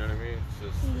saying, you know what I mean?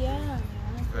 Just Yeah, man.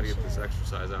 gotta get this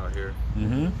exercise out here.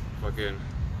 Mm-hmm.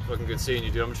 Fucking good seeing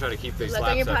you, dude. I'm gonna try to keep these Luck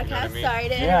slaps on your up. You know what I podcast. mean? Sorry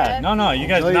to Yeah, interrupt. no, you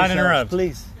guys Enjoy do not yourselves, interrupt.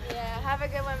 please. Yeah, have a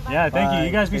good one. Bye. Yeah, thank you.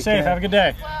 You guys be Take safe. care. Have a good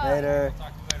day. Later. Talk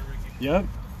to you later, Ricky. Yep.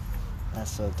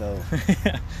 That's so dope.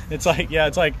 It's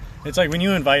like when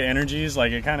you invite energies,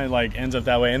 like it kind of like ends up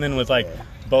that way, and then with like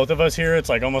both of us here, it's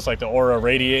like almost like the aura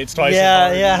radiates twice as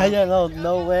hard. Yeah.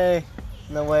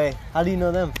 No way. How do you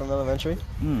know them from elementary?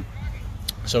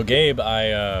 So Gabe,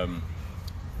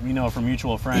 we know from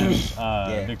mutual friends.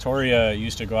 Victoria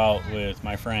used to go out with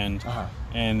my friend,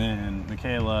 and then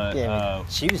Michaela.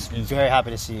 She was very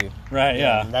happy to see you. Right.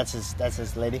 Yeah. And that's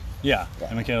his lady. Yeah.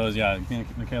 And Michaela's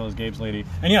Gabe's lady,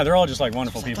 and they're all just like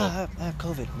wonderful people. I have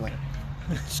COVID. I'm like,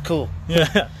 it's cool.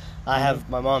 Yeah.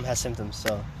 My mom has symptoms,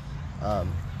 so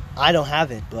I don't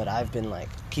have it, but I've been like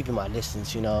keeping my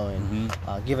distance, you know, and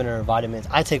giving her vitamins.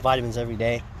 I take vitamins every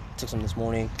day. Took some this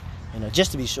morning,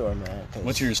 just to be sure, man.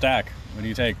 What's your stack? What do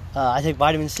you take? I take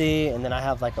vitamin C, and then I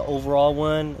have like the overall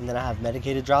one, and then I have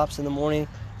medicated drops in the morning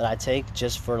that I take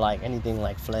just for like anything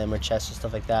like phlegm or chest and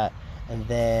stuff like that. And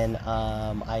then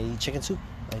I eat chicken soup.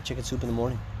 I eat chicken soup in the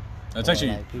morning. That's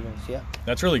actually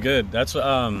that's really good. That's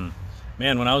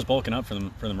man, when I was bulking up for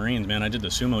the Marines, man, I did the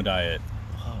sumo diet,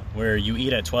 where you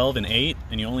eat at 12 and 8,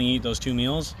 and you only eat those 2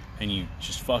 meals, and you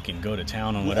just fucking go to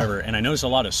town on whatever. And I noticed a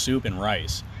lot of soup and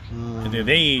rice.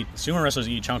 They eat, sumo wrestlers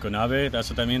eat chanko nabe, that's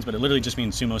what that means, but it literally just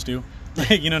means sumo stew.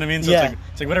 You know what I mean? So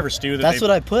it's like whatever stew that that's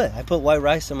what I put. I put white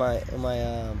rice in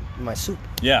my soup.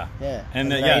 Yeah. Yeah.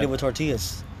 And then I eat it with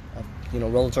tortillas.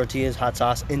 Roll the tortillas, hot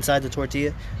sauce inside the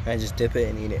tortilla, and I just dip it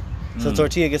and eat it. So the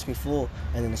tortilla gets me full,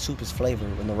 and then the soup is flavored,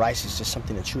 and the rice is just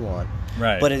something to chew on.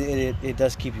 Right. But it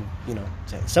does keep you,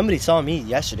 Somebody saw me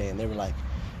yesterday, and they were like,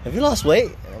 "Have you lost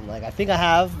weight?" And I'm like, "I think I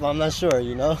have, but I'm not sure,"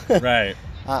 Right.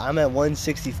 I'm at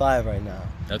 165 right now.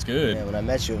 That's good. Yeah, when I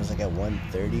met you, it was like at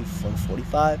 130,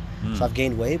 145. So I've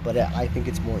gained weight, but I think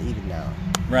it's more even now.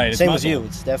 Right. It's Same muscle. with you.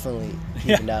 It's definitely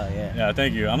evened out. Yeah. Yeah.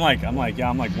 Thank you. I'm like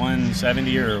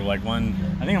 170 or like I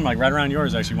think I'm like right around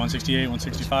yours actually, 168,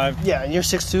 165. Yeah, and you're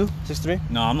 6'2", 6'3"?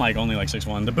 No, I'm like only like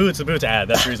 6'1". The boots add.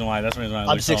 That's the reason why.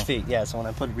 I I'm 6 feet. Yeah. So when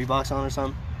I put Reeboks on or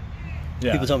something,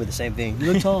 yeah. people tell me the same thing.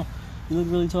 You look tall. You look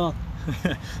really tall.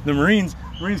 The Marines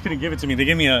couldn't give it to me. They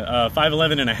gave me a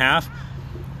 5'11" and a half.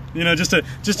 You know, just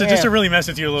to really mess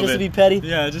with you a little bit. Just to be petty.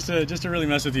 Yeah, just to really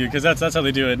mess with you, because that's how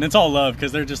they do it, and it's all love,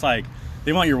 because they're just like,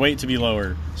 they want your weight to be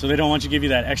lower, so they don't want you to give you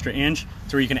that extra inch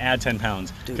to where you can add 10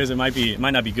 pounds, because it might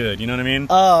not be good. You know what I mean?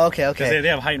 Oh, okay. Because they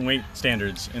have height and weight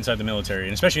standards inside the military,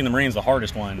 and especially in the Marines, the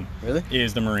hardest one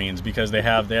is the Marines, because they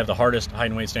have the hardest height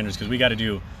and weight standards, because we got to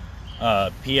do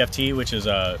PFT, which is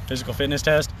a physical fitness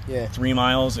test. Yeah. 3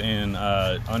 miles in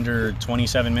under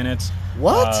 27 minutes.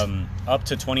 What? Up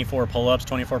to 24 pull-ups.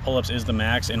 24 pull-ups is the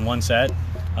max in one set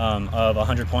of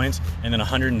 100 points, and then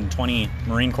 120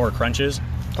 Marine Corps crunches.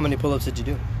 How many pull-ups did you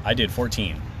do? I did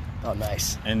 14. Oh,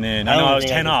 nice. And then I was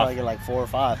 10 off. I get like 4 or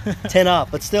 5. 10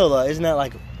 off, but still though, isn't that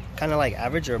like kind of like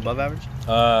average or above average?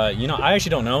 I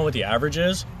actually don't know what the average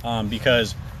is,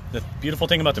 because the beautiful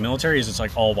thing about the military is it's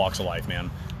like all walks of life, man.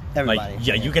 Everybody. Like,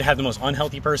 yeah, you could have the most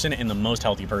unhealthy person and the most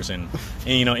healthy person,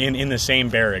 in the same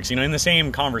barracks, in the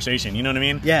same conversation, you know what I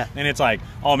mean? Yeah. And it's like,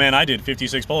 oh man, I did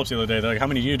 56 pull-ups the other day. They're like, how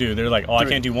many do you do? They're like, oh, 3. I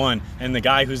can't do 1. And the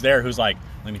guy who's there who's like,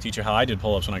 let me teach you how I did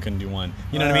pull-ups when I couldn't do 1.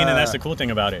 You know what I mean? And that's the cool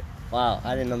thing about it. Wow,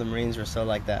 I didn't know the Marines were so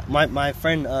like that. My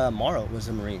friend Morrow was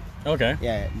a Marine. Okay.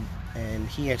 Yeah, and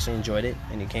he actually enjoyed it,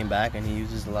 and he came back, and he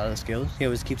uses a lot of the skills. He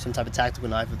always keeps some type of tactical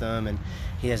knife with him, and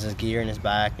he has his gear in his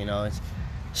back, it's...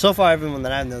 So far, everyone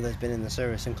that I know that's been in the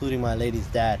service, including my lady's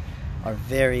dad, are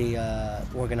very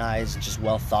organized, just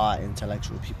well-thought,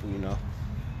 intellectual people,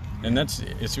 And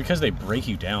it's because they break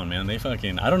you down, man. They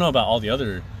fucking... I don't know about all the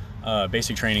other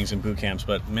basic trainings and boot camps,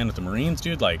 but, man, with the Marines,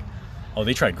 dude, like... Oh,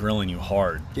 they tried grilling you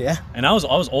hard. Yeah. And I was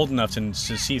old enough to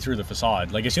see through the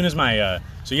facade. Like, as soon as my...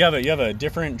 so you have a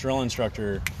different drill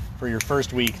instructor for your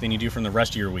first week than you do from the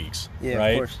rest of your weeks. Yeah,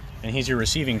 right? Of course. And he's your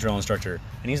receiving drill instructor,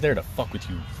 and he's there to fuck with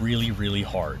you really, really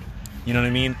hard. You know what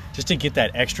I mean? Just to get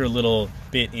that extra little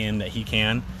bit in that he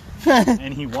can.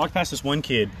 And he walked past this one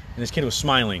kid, and this kid was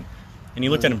smiling. And he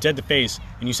looked at him dead to face,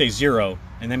 and you say 0,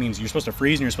 and that means you're supposed to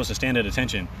freeze and you're supposed to stand at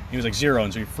attention. He was like 0,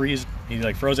 and so he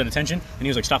like froze at attention, and he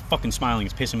was like, stop fucking smiling,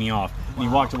 it's pissing me off. And he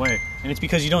walked away. And it's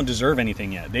because you don't deserve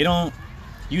anything yet.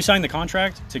 You signed the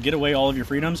contract to get away all of your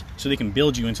freedoms so they can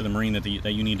build you into the Marine that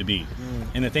you need to be.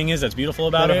 And the thing is that's beautiful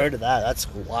about Never it. heard of that.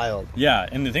 That's wild. Yeah,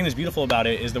 and the thing that's beautiful about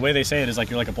it is the way they say it is like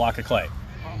you're like a block of clay.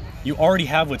 You already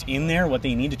have what's in there, what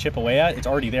they need to chip away at. It's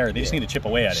already there. They just need to chip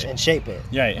away at it. And shape it.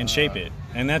 Yeah, and shape it.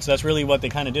 And that's really what they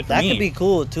kind of did for me. That could be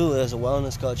cool too as a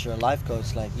wellness coach or a life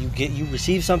coach. Like you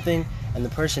receive something, and the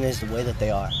person is the way that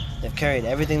they are. They've carried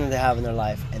everything that they have in their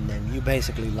life, and then you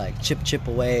basically like chip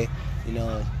away,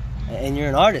 and you're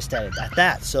an artist at it, at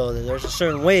that. So there's a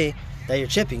certain way that you're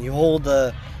chipping. You hold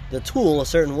the tool a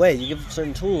certain way. You give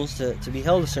certain tools to be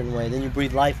held a certain way. Then you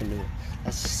breathe life into it.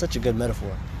 That's such a good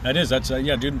metaphor. That is. That's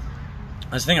yeah, dude.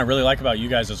 That's the thing I really like about you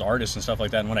guys as artists and stuff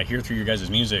like that. And when I hear through your guys'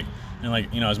 music, and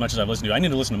like as much as I've listened to, I need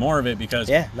to listen to more of it because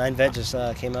 9 Vet just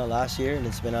came out last year, and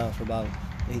it's been out for about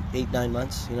 8-9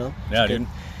 months. Yeah, dude.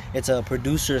 It's a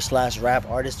producer/rap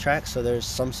artist track, so there's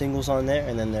some singles on there,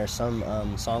 and then there's some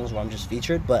songs where I'm just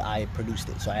featured, but I produced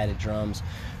it. So I added drums,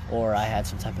 or I had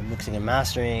some type of mixing and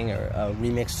mastering, or a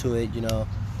remix to it.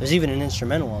 There's even an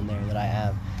instrumental on there that I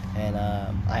have, and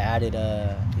I added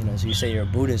so you say you're a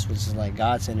Buddhist, which is like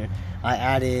God-centered. I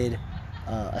added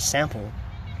a sample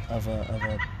of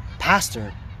a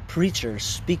pastor, preacher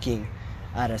speaking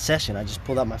at a session. I just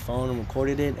pulled out my phone and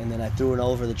recorded it, and then I threw it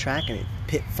over the track, and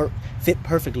it fit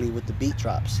perfectly with the beat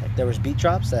drops. Like there was beat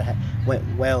drops that went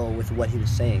well with what he was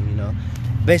saying.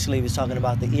 Basically he was talking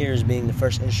about the ears being the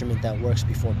first instrument that works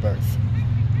before birth,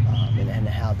 and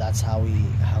how that's how we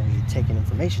take in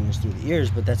information is through the ears,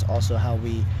 but that's also how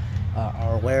we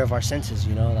are aware of our senses.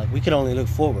 Like we can only look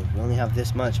forward, we only have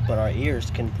this much, but our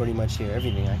ears can pretty much hear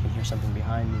everything. I can hear something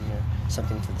behind me or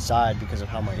something to the side because of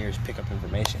how my ears pick up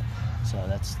information. So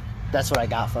that's what I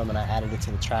got from it. I added it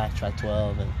to the track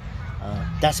 12, and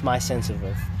that's my sense of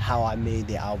how I made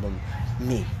the album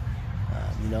me.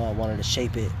 I wanted to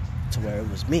shape it to where it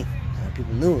was me.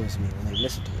 People knew it was me when they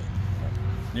listened to it.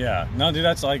 Yeah, no, dude,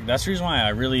 that's the reason why I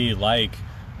really like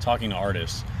talking to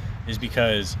artists, is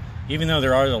because even though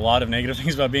there are a lot of negative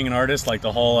things about being an artist, like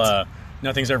the whole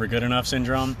nothing's ever good enough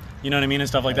syndrome, you know what I mean, and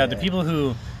stuff like that, the people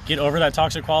who get over that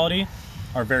toxic quality,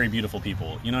 are very beautiful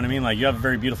people. You know what I mean? Like, you have a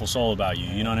very beautiful soul about you.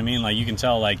 You know what I mean? Like, you can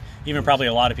tell, like, even probably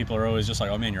a lot of people are always just like,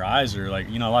 oh man, your eyes are like,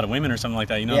 you know, a lot of women or something like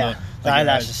that. You know, the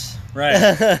eyelashes. Right.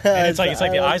 And it's like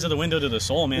the eyes are the window to the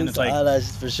soul, man. It's like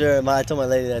eyelashes for sure. I told my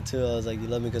lady that too. I was like, you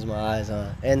love me because my eyes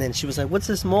are. And then she was like, what's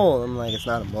this mole? I'm like, it's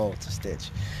not a mole, it's a stitch.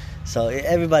 So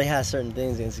everybody has certain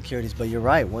things, insecurities, but you're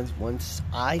right. Once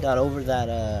I got over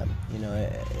that, you know,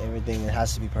 everything that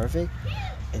has to be perfect,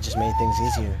 it just made things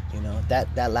easier. You know,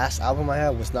 that last album I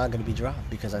had was not going to be dropped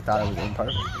because I thought it was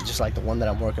imperfect. Just like the one that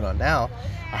I'm working on now,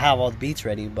 I have all the beats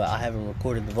ready, but I haven't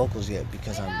recorded the vocals yet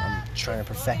because I'm trying to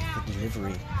perfect the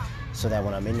delivery, so that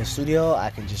when I'm in the studio,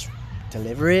 I can just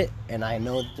deliver it, and I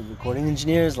know that the recording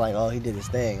engineer is like, oh, he did his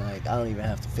thing. Like, I don't even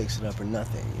have to fix it up or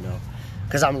nothing, you know.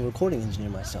 Because I'm a recording engineer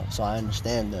myself, so I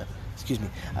understand the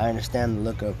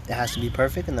look of it has to be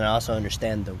perfect, and then I also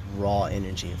understand the raw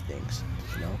energy of things,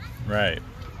 you know. Right,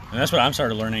 and that's what I'm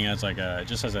started learning as like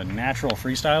just as a natural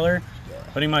freestyler,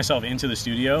 putting myself into the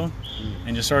studio,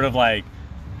 and just sort of like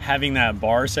having that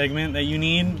bar segment that you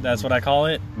need. That's what I call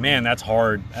it. Man, that's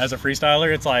hard as a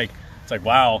freestyler. It's like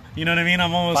wow, you know what I mean?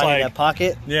 I'm almost finding like that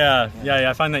pocket. Yeah.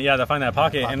 I find that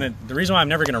pocket, and the reason why I'm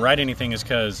never gonna write anything is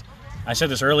because I said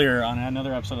this earlier on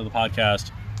another episode of the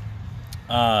podcast.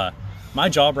 My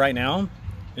job right now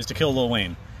is to kill Lil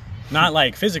Wayne. Not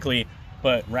like physically,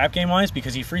 but rap game wise,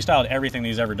 because he freestyled everything that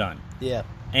he's ever done. Yeah.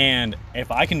 And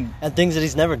if I can... And things that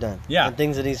he's never done. Yeah. And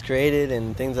things that he's created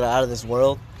and things that are out of this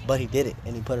world, but he did it,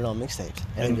 and he put it on mixtapes,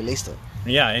 and he released it.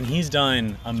 Yeah, and he's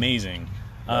done amazing.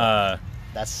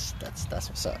 That's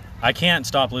what's up. I can't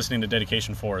stop listening to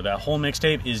Dedication 4. That whole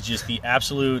mixtape is just the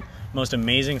absolute most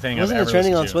amazing thing I've ever listened to. Wasn't it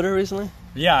trending on Twitter recently?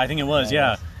 Yeah, I think it was,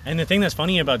 yeah. And the thing that's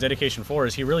funny about Dedication 4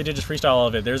 is he really did just freestyle all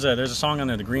of it. There's a song on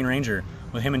there, The Green Ranger,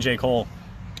 with him and J. Cole,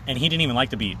 and he didn't even like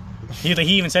the beat. He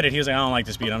even said it. He was like, I don't like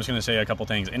this beat. I'm just going to say a couple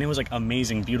things. And it was like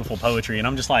amazing, beautiful poetry. And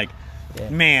I'm just like,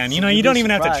 man, you know, you don't even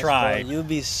have to try. Bro. You'd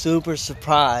be super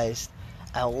surprised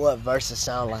at what verses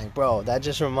sound like. Bro, that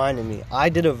just reminded me. I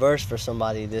did a verse for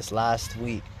somebody this last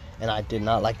week, and I did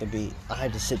not like the beat. I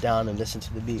had to sit down and listen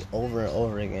to the beat over and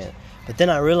over again. But then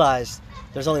I realized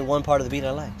there's only one part of the beat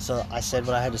I like. So I said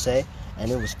what I had to say, and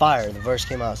it was fire. The verse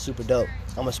came out super dope.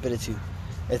 I'm going to spit it to you.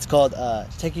 It's called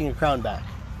Taking Your Crown Back.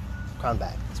 Crown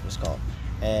Back, that's what it's called.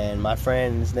 And my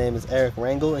friend's name is Eric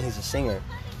Rangel, and he's a singer.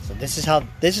 So this is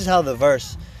how the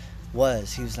verse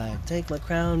was. He was like, take my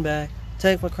crown back,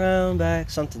 take my crown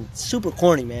back. Something super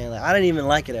corny, man. Like, I didn't even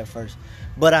like it at first.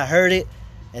 But I heard it,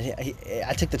 and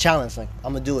I took the challenge. Like,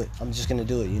 I'm going to do it. I'm just going to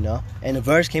do it, you know? And the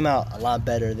verse came out a lot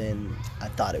better than I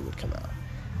thought it would come out.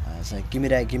 I was like, give me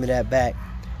that back.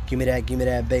 Give me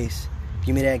that bass.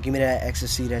 Give me that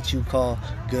ecstasy that you call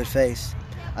good face.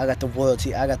 I got the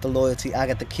royalty, I got the loyalty, I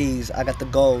got the keys, I got the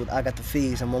gold, I got the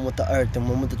fees. I'm one with the earth and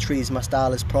one with the trees. My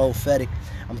style is prophetic.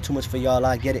 I'm too much for y'all,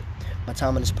 I get it. My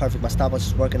timing is perfect, my stopwatch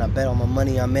is working. I bet on my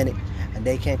money, I'm in it. And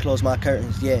they can't close my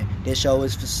curtains, yeah. This show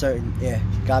is for certain, yeah.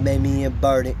 God made me a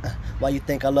burden. Why you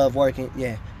think I love working?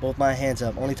 Yeah. Both my hands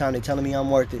up, only time they telling me I'm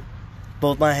worth it.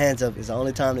 Both my hands up is the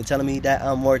only time they telling me that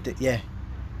I'm worth it, yeah.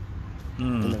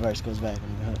 Then the verse goes back.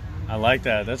 I like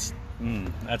that.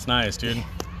 That's nice, dude.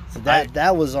 So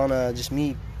that was on just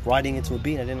me writing into a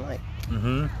beat I didn't like.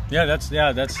 Yeah,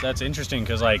 that's interesting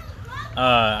because like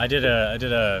I did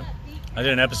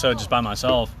an episode just by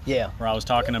myself. Yeah. Where I was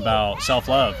talking about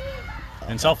self-love.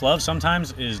 And self-love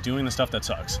sometimes is doing the stuff that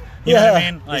sucks. You know what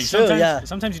I mean? Like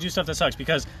sometimes you do stuff that sucks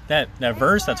because that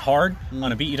verse that's hard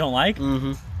on a beat you don't like.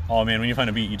 Oh man, when you find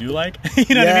a beat you do like,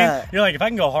 you know what I mean? You're like, if I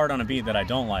can go hard on a beat that I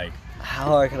don't like, how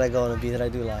hard can I go on a beat that I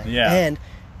do like? Yeah. And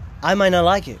I might not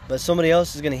like it, but somebody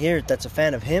else is gonna hear it that's a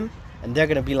fan of him, and they're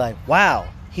gonna be like, "Wow,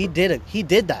 he did it. He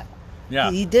did that. Yeah,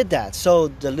 he did that." So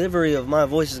delivery of my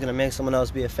voice is gonna make someone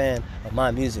else be a fan of my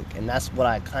music, and that's what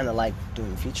I kind of like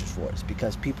doing features for, is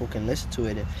because people can listen to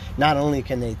it, and not only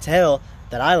can they tell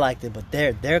that I liked it, but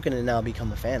they're gonna now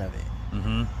become a fan of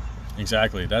it.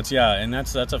 Exactly. That's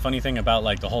a funny thing about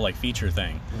like the whole like feature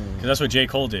thing, because that's what J.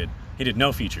 Cole did. He did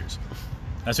no features.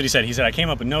 That's what he said. He said, I came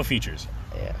up with no features.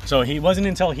 Yeah. So he wasn't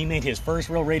until he made his first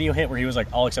real radio hit where he was like,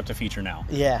 I'll accept a feature now.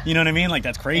 Yeah. You know what I mean? Like,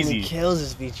 that's crazy. And he kills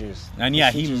his features. And yeah,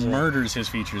 he murders his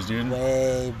features, dude.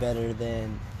 Way better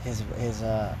than his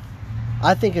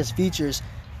I think his features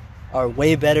are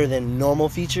way better than normal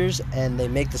features, and they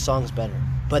make the songs better.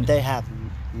 But they have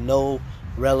no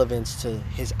relevance to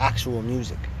his actual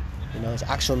music. You know, his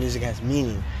actual music has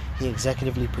meaning. He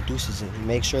executively produces it. He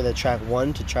makes sure that track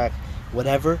 1 to track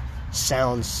whatever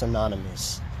sounds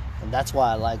synonymous. And that's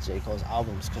why I like J. Cole's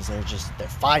albums, because they're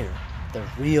fire. They're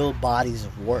real bodies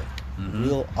of work,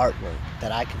 real artwork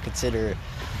that I can consider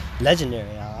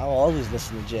legendary. I'll always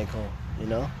listen to J. Cole, You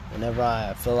know, whenever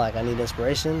I feel like I need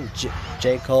inspiration,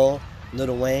 J. Cole,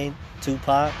 Lil Wayne,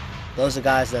 Tupac, those are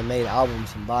guys that made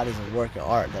albums and bodies of work and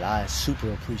art that I super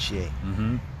appreciate.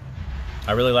 Mm-hmm.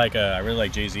 I really like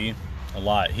Jay-Z a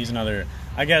lot. He's another.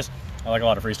 I guess I like a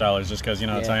lot of freestylers just because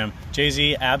that's how I am.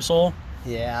 Jay-Z, Absol.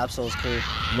 Yeah, Absol's cool.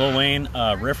 Lil Wayne,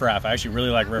 Riff Raff. I actually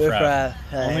really like Riff Raff.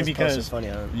 Only because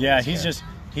funny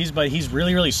he's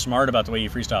really, really smart about the way he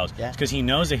freestyles. Yeah. Because he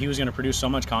knows that he was going to produce so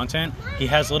much content. He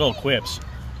has little quips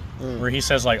where he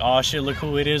says like, "Oh shit, look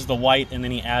who it is, the white," and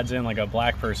then he adds in like a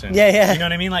black person. Yeah. You know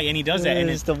what I mean? Like, and he does that. And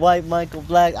it's the white Michael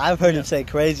Black. I've heard him say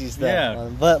crazy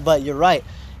stuff. Yeah. But you're right.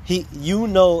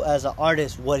 As an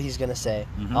artist what he's gonna say.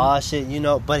 Mm-hmm. Oh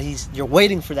shit, but you're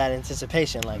waiting for that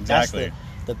anticipation. Like exactly. That's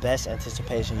the best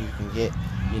anticipation you can get.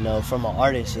 From an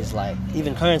artist is like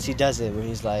even Currency does it where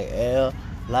he's like L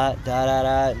la da da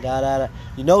da da da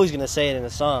da. He's gonna say it in a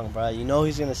song, bro.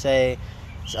 He's gonna say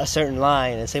a certain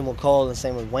line, and same with Cole and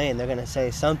same with Wayne. They're gonna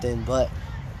say something, but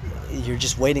you're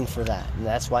just waiting for that, and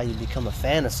that's why you become a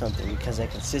fan of something, because they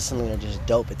consistently are just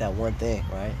dope at that one thing,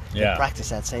 right? Yeah. They practice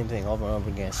that same thing over and over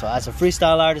again. So as a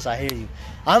freestyle artist, I hear you.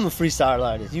 I'm a freestyle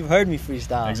artist. You've heard me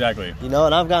freestyle. Exactly. And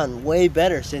I've gotten way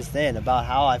better since then about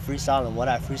how I freestyle and what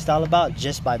I freestyle about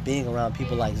just by being around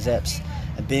people like Zeps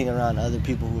and being around other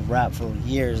people who've rapped for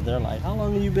years. They're like, how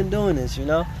long have you been doing this,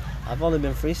 I've only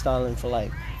been freestyling for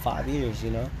like 5 years,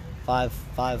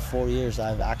 4 years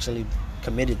I've actually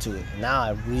committed to it. Now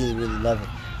I really, really love it.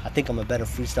 I think I'm a better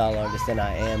freestyle artist than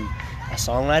I am a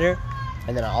songwriter,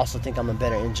 and then I also think I'm a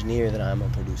better engineer than I am a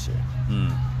producer.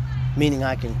 Meaning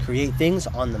I can create things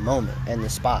on the moment and the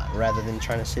spot rather than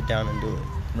trying to sit down and do it.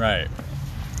 Right.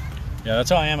 Yeah, that's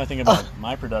how I am. I think about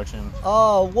my production.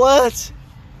 Oh, what?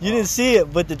 You didn't see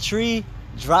it, but the tree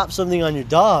dropped something on your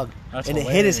dog, and hilarious.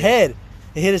 It hit his head.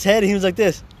 It hit his head, and he was like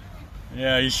this.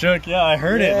 Yeah, he shook. Yeah, I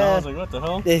heard it, and I was like, what the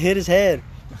hell? It hit his head.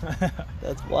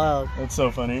 That's wild. That's so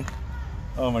funny.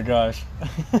 Oh my gosh.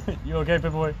 You okay,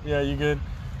 Pip-Boy? Yeah, you good?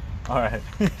 All right.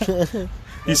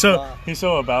 He's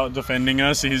so about defending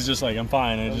us. He's just like, I'm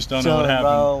fine. I just don't know what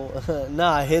happened. Bro.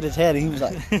 Nah, I hit his head. He was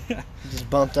like, he just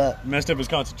bumped up. Messed up his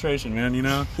concentration, man.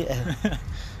 Yeah.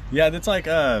 Yeah, that's like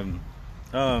I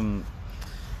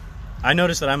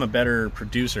noticed that I'm a better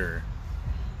producer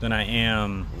than I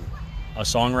am a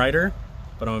songwriter,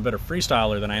 but I'm a better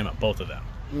freestyler than I am at both of them.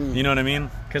 You know what I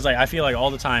mean? Because I feel like all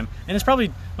the time, and it's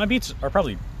probably, my beats are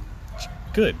probably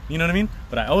good, you know what I mean?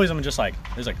 But I'm just like,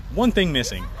 there's like one thing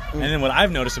missing. And then what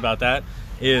I've noticed about that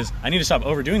is I need to stop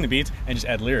overdoing the beats and just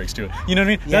add lyrics to it. You know what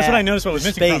I mean? Yeah, that's what I noticed what was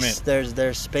missing from it.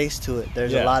 There's space to it.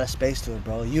 There's a lot of space to it,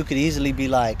 bro. You could easily be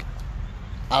like,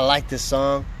 I like this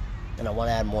song and I want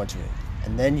to add more to it.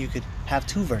 And then you could have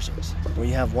two versions where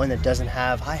you have one that doesn't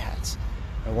have hi-hats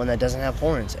or one that doesn't have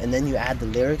horns, and then you add the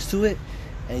lyrics to it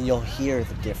and you'll hear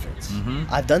the difference.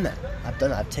 I've done that.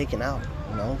 I've taken out,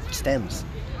 stems,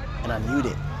 and I mute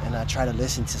it, and I try to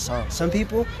listen to songs. Some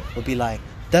people will be like,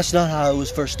 that's not how it was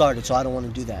first started, so I don't want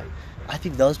to do that. I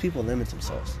think those people limit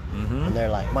themselves. And they're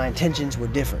like, my intentions were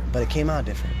different, but it came out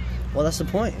different. Well, that's the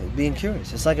point, being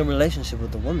curious. It's like a relationship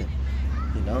with a woman,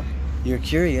 You're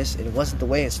curious, and it wasn't the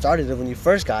way it started when you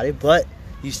first got it, but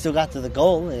you still got to the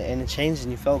goal, and it changed,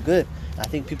 and you felt good. I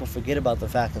think people forget about the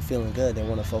fact of feeling good. They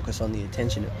want to focus on the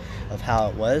intention of how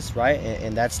it was, right?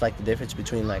 And that's like the difference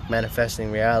between like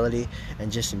manifesting reality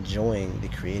and just enjoying the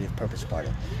creative purpose part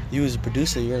of it. You as a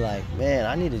producer, you're like, man,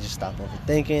 I need to just stop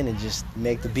overthinking and just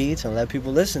make the beats and let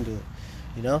people listen to it,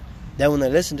 Then when they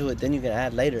listen to it, then you can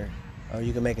add later, or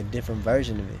you can make a different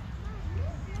version of it.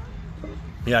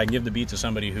 Yeah, I can give the beat to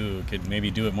somebody who could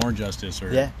maybe do it more justice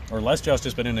or less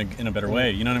justice, but in a better way.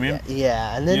 You know what I mean?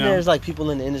 Yeah. And then there's like people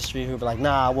in the industry who are like,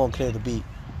 nah, I won't clear the beat.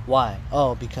 Why?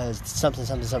 Oh, because something,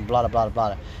 blah, blah, blah,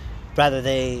 blah. Rather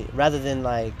than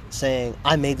like saying,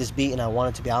 I made this beat and I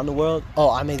want it to be out in the world. Oh,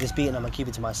 I made this beat and I'm gonna keep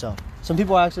it to myself. Some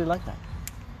people are actually like that.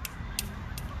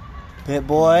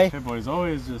 Pip-Boy. Pip-Boy's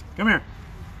always just, come here.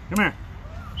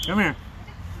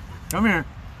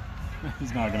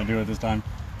 He's not gonna do it this time.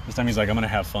 This time he's like, I'm going to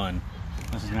have fun.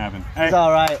 This is going to happen. Hey. It's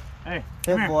all right. Hey,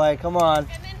 Pip-Boy, come on.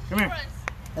 Come here.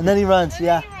 And then he runs,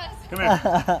 yeah. Come here.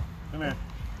 Come here.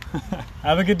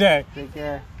 Have a good day. Take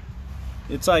care.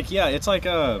 It's like that's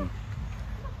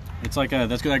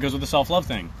good. That goes with the self-love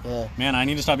thing. Yeah. Man, I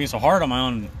need to stop being so hard on my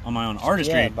own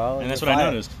artistry. Yeah, bro. And that's what I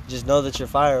noticed. Just know that you're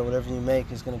fire. Whatever you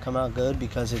make is going to come out good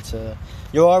because it's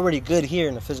you're already good here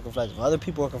in the physical flesh. If other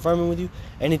people are confirming with you,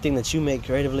 anything that you make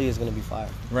creatively is going to be fire.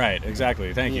 Right.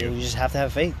 Exactly. Thank you. You just have to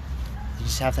have faith. You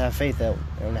just have to have faith that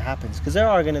when it happens, because there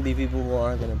are going to be people who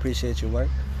aren't going to appreciate your work.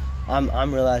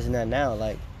 I'm realizing that now.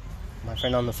 Like, my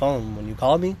friend on the phone, when you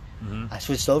called me, Mm-hmm. I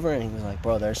switched over and he was like,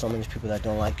 bro, there are so many people that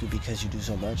don't like you because you do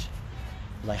so much.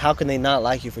 Like, how can they not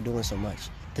like you for doing so much?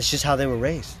 That's just how they were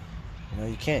raised. You know,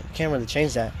 you can't really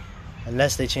change that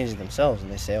unless they change it themselves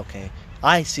and they say, okay,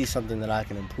 I see something that I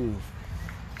can improve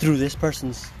through this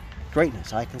person's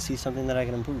greatness. I can see something that I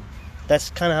can improve. That's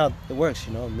kind of how it works,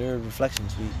 you know, mirrored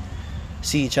reflections. We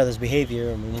see each other's behavior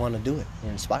and we want to do it.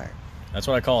 We're inspired. That's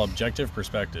what I call objective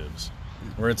perspectives,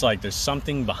 where it's like there's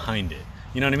something behind it.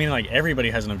 You know what I mean? Like, everybody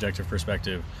has an objective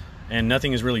perspective, and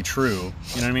nothing is really true.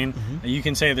 You know what I mean? Mm-hmm. You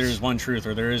can say there's one truth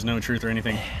or there is no truth or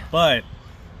anything, but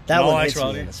that one hits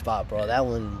me in the spot, bro. That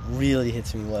one really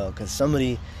hits me well, because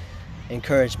somebody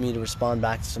encouraged me to respond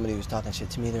back to somebody who was talking shit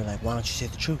to me. They're like, why don't you say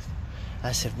the truth?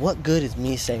 I said, what good is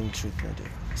me saying the truth going to do?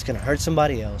 It's going to hurt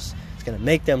somebody else. It's going to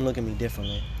make them look at me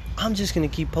differently. I'm just going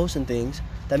to keep posting things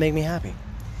that make me happy.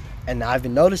 And I've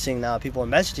been noticing now people are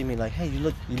messaging me like, hey, you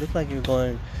look like you're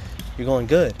going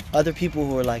good. Other people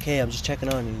who are like, hey, I'm just checking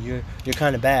on you. You're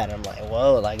kind of bad. I'm like,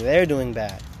 whoa, like they're doing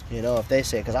bad. You know, if they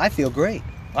say, because I feel great.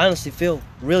 I honestly feel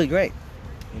really great.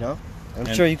 You know,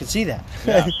 I'm sure you can see that.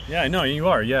 Yeah, no, you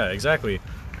are. Yeah, exactly.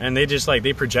 And they just like,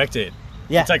 they project it.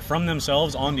 Yeah. It's like from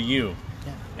themselves onto you.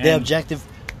 Yeah. The objective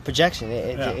projection.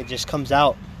 It just comes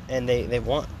out, and they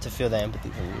want to feel that empathy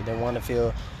from you. They want to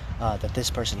feel that this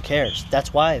person cares.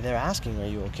 That's why they're asking, are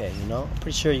you okay? You know, I'm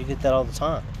pretty sure you get that all the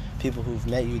time. People who've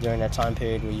met you during that time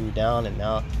period where you were down, and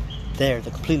now they're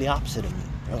the completely opposite of you.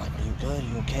 They're like, are you good? Are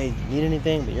you okay? Do you need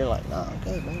anything? But you're like, nah, I'm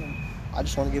good, man. I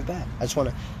just want to give back. I just want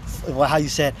to, well, how you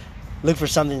said, look for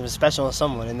something that was special in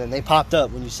someone, and then they popped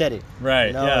up when you said it. Right,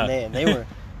 you know? yeah. And they were,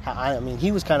 I mean,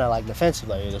 he was kind of like defensive,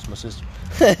 like, hey, that's my sister.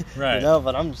 Right. You know,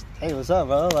 but I'm just, hey, what's up,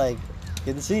 bro? Like,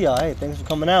 good to see y'all. Hey, thanks for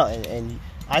coming out. And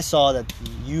I saw that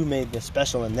you made the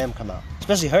special in them come out.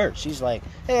 Especially her. She's like,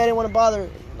 hey, I didn't want to bother.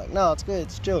 I'm like, no, it's good.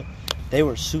 It's chill. They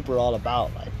were super all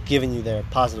about, like, giving you their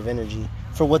positive energy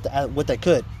for what they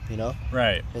could, you know?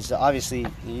 Right. Because obviously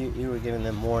you were giving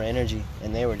them more energy,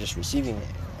 and they were just receiving it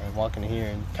and walking in here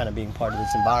and kind of being part of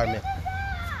this environment.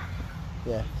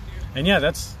 Yeah. And yeah,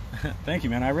 that's, thank you,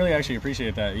 man. I really actually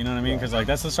appreciate that. You know what I mean? Because, like,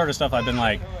 that's the sort of stuff I've been,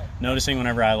 like, noticing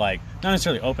whenever I, like, not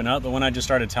necessarily open up, but when I just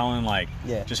started telling, like,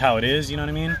 just how it is, you know what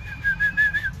I mean?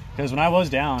 Because when I was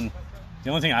down, the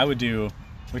only thing I would do,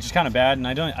 which is kind of bad, and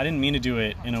I didn't mean to do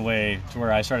it in a way to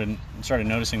where I started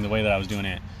noticing the way that I was doing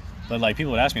it. But, like,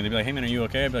 people would ask me, they'd be like, hey, man, are you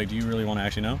okay? I'd be like, do you really want to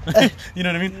actually know? You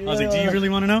know what I mean? I was like, do you really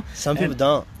want to know? Some people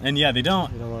don't. And, yeah, they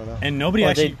don't. They don't want to know. And nobody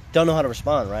they don't know how to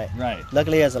respond, right? Right.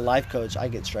 Luckily, as a life coach, I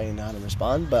get trained how to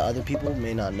respond, but other people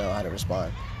may not know how to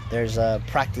respond. There's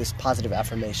practice positive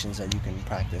affirmations that you can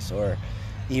practice, or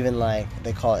even, like,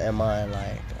 they call it MI,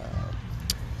 like,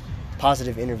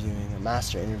 positive interviewing or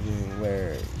master interviewing,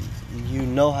 where you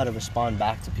know how to respond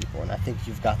back to people, and I think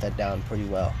you've got that down pretty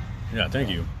well. Yeah, thank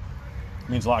you. It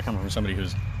means a lot coming from somebody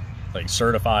who's, like,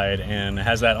 certified and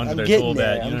has that under their tool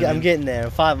bag. I'm getting there.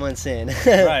 I'm 5 months in.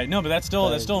 Right. No, but that's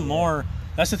still more.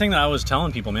 That's the thing that I was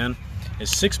telling people, man. Is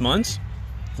 6 months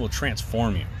will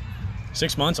transform you.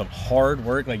 6 months of hard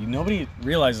work. Like, nobody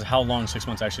realizes how long 6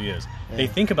 months actually is. Yeah. They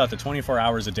think about the 24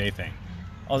 hours a day thing.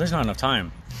 Oh, there's not enough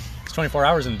time. It's 24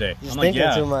 hours in a day. You're thinking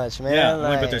too much, man. Yeah.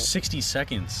 Like, but there's 60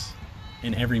 seconds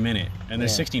in every minute, and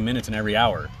there's 60 minutes in every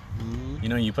hour. Mm-hmm. You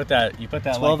know, you put that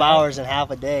 12 hours in half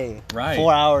a day. Right.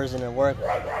 4 hours in a work.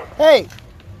 Hey!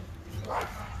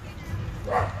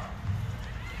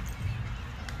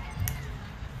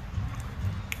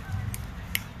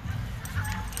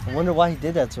 I wonder why he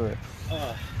did that to her.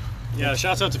 Yeah,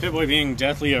 shouts out to Pitboy being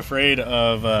deathly afraid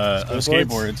of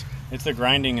skateboards. It's the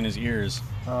grinding in his ears.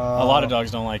 A lot of dogs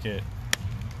don't like it.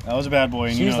 That was a bad boy,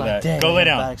 and you know like, that. Go lay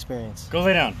down. Bad experience. Go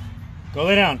lay down. Go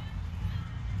lay down.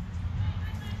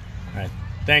 All right.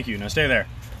 Thank you. Now stay there.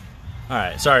 All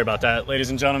right. Sorry about that, ladies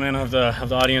and gentlemen of the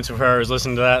audience. Whoever was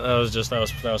listening to that,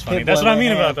 that was funny. That's what I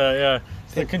mean about that. Yeah,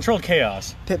 it's the controlled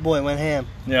chaos. Pitboy went ham.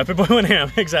 Yeah, Pitboy went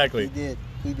ham. Exactly.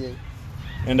 He did.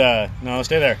 And no,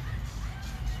 stay there.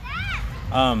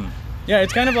 Yeah,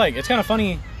 it's kind of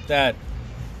funny that,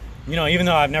 you know, even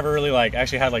though I've never really, like,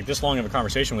 actually had, like, this long of a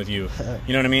conversation with you,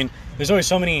 you know what I mean? There's always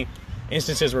so many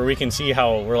instances where we can see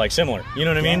how we're, like, similar. You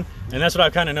know what I mean? And that's what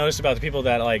I've kind of noticed about the people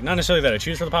that, like, not necessarily that I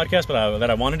choose for the podcast, but that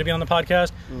I wanted to be on the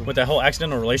podcast with that whole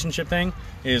accidental relationship thing,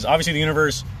 is obviously the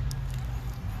universe,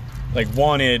 like,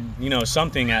 wanted, you know,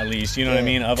 something at least, you know what I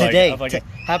mean?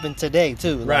 Happened today,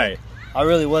 too. Like, right. I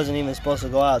really wasn't even supposed to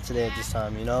go out today at this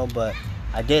time, you know, but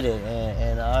I did it,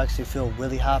 and I actually feel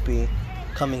really happy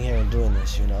coming here and doing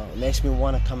this, you know. It makes me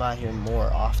want to come out here more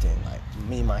often, like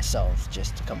me, myself,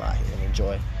 just to come out here and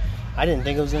enjoy I didn't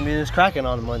think it was gonna be this cracking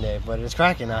on a Monday, but it's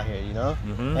cracking out here, you know.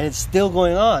 Mm-hmm. And it's still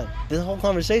going on. This whole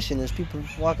conversation is people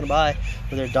walking by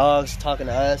with their dogs, talking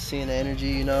to us, seeing the energy,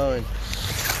 you know,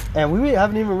 and we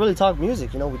haven't even really talked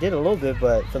music, you know. We did a little bit,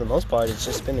 but for the most part, it's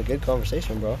just been a good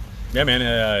conversation, bro. Yeah, man.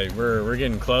 We're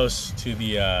getting close to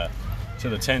the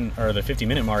 10 or the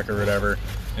 50-minute mark or whatever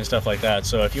and stuff like that.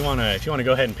 So if you wanna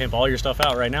go ahead and pimp all your stuff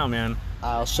out right now, man.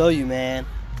 I'll show you, man.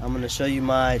 I'm gonna show you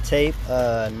my tape,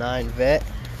 9 Vet.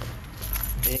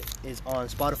 It is on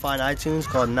Spotify and iTunes,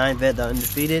 called 9 Vet The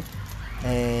Undefeated,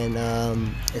 and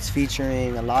it's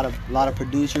featuring a lot of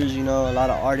producers, you know, a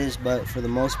lot of artists. But for the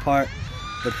most part,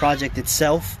 the project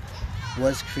itself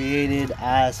was created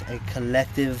as a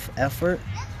collective effort.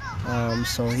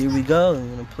 So here we go. I'm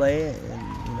gonna play it, and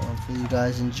you know, hopefully you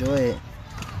guys enjoy it.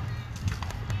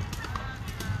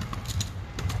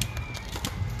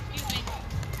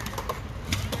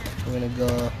 We're gonna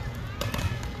go.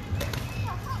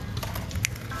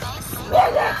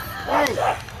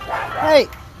 Hey!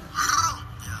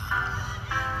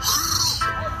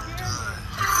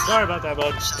 Sorry about that,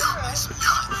 bud. Let's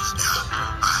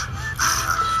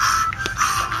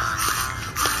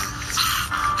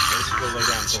go lay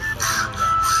down. So fucking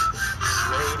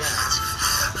lay down.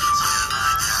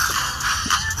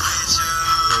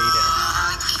 Lay down.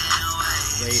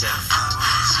 Lay down.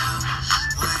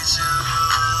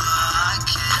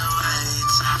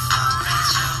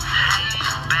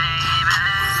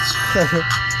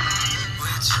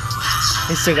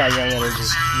 He still got young energy.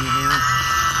 Mm-hmm.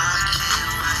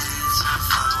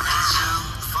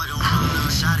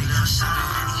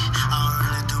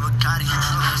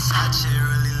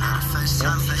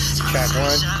 Track 1,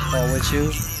 All With You.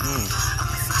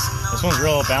 This one's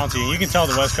real bouncy. You can tell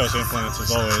the West Coast influence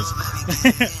as always.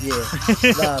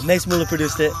 Yeah. Max Muller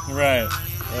produced it. Right.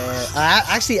 And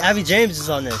actually, Abby James is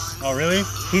on this. Oh, really?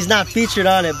 He's not featured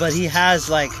on it, but he has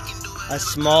like a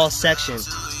small section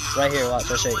right here. Watch,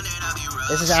 I'll show you.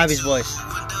 This is Abby's voice.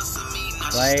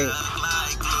 Right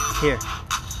here.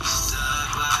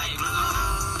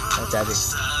 That's Abby.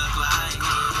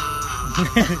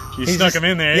 You stuck him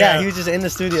in there, yeah. He was just in the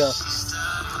studio.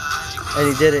 And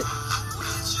he did it.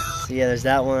 So yeah, there's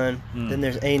that one. Then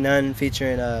there's Ain't None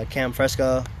featuring Cam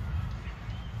Fresco.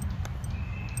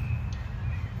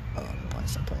 Oh, I don't know why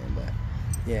it's not playing, but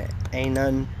yeah, Ain't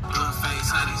None.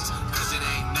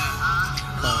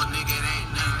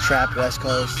 Trap West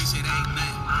Coast.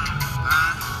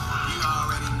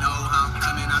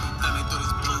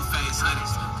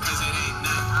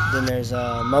 Then there's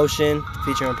Motion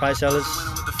featuring Price Ellis.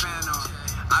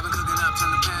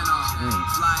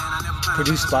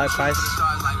 Produced by Price,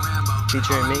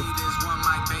 featuring me.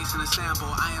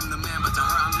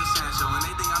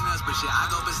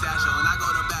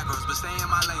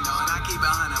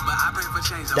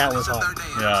 That was hard.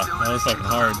 Yeah, that was fucking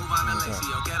hard.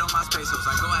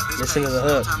 Listen to the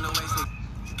hook.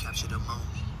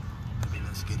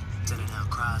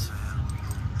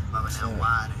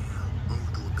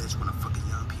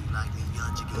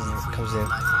 Then it comes in.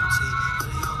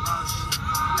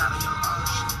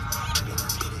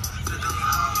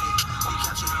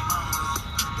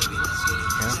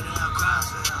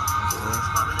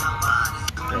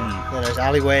 Then there's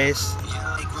Alleyways.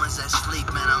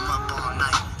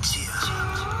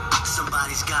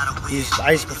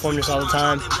 I used to perform this all the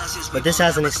time, but this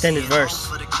has an extended verse.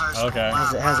 Okay.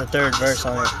 It has a third verse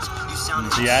on it.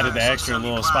 So you added the extra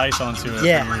little spice onto it.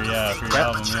 Yeah. For your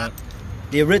album,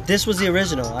 yeah. This was the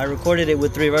original. I recorded it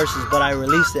with 3 verses, but I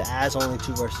released it as only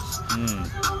 2 verses.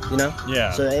 You know?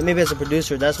 Yeah. So maybe as a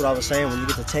producer, that's what I was saying. When you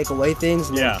get to take away things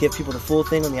and then give people the full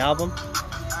thing on the album.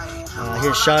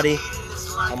 Here's Shoddy.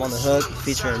 I'm on the hook,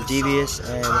 featuring Devious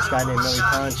and this guy named Millie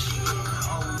Punch.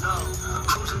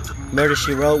 Murder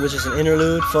She Wrote, which is an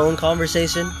interlude phone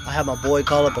conversation. I had my boy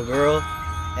call up a girl,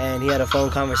 and he had a phone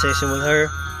conversation with her.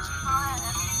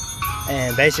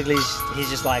 And basically, he's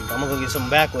just like, I'm gonna go get something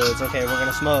backwards. Okay, we're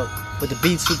gonna smoke. But the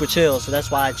beat's super chill, so that's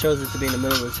why I chose it to be in the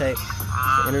middle of the tape.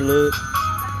 The interlude.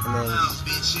 And then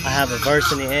I have a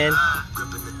verse in the end.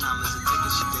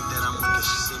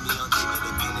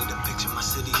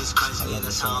 I love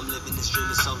this song.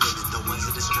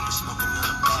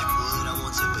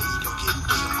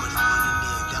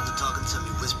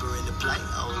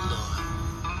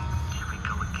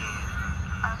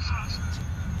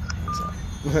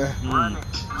 Yeah,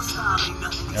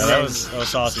 that was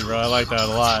saucy, bro. I like that a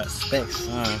lot. Thanks.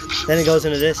 Then it goes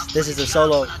into this. This is the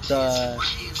solo,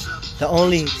 the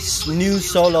only new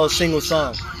solo single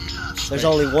song. There's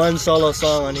only one solo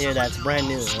song on here that's brand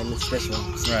new, and it's this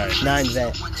one. Right. 9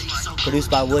 Vet. Produced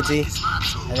by Woodsy.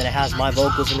 And then it has my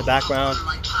vocals in the background.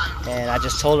 And I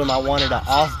just told him I wanted an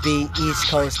offbeat East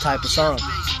Coast type of song,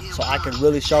 so I could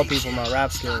really show people my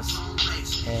rap skills.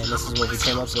 And this is what we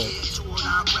came up with.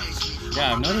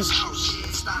 Yeah, I've noticed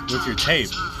with your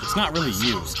tape, it's not really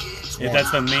you.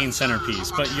 That's the main centerpiece,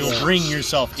 but you'll bring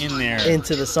yourself in there.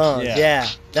 Into the song, yeah.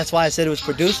 That's why I said it was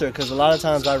producer, because a lot of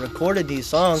times I recorded these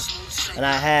songs and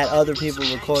I had other people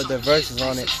record their verses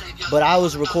on it, but I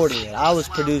was recording it, I was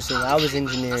producing, I was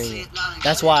engineering it.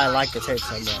 That's why I like the tape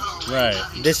so much. Right.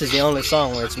 This is the only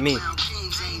song where it's me.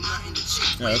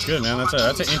 Yeah, that's good, man.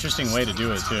 That's an interesting way to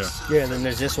do it, too. Yeah, and then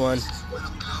there's this one.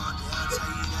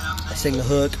 I sing the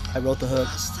hook, I wrote the hook.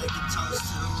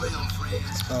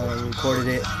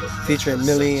 Recorded it featuring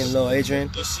Millie and Lil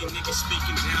Adrian.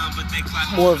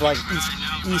 More of like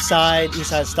East Side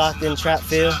Stockton trap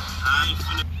feel.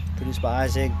 Produced by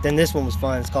Isaac. Then this one was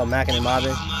fun. It's called Mackin' and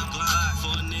Mobbin'.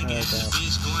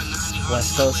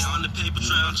 West Coast.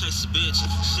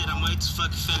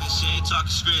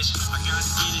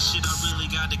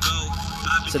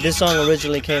 So this song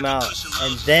originally came out,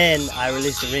 and then I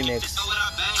released a remix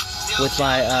with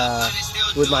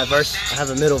my verse. I have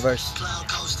a middle verse.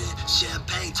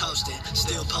 Champagne toasting,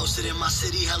 still posted in my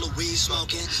city, Halloween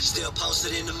smoking, still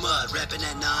posted in the mud, rapping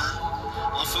at 9.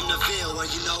 I'm from the Ville where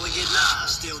you know we get live,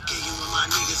 still gigging with my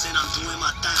niggas and I'm doing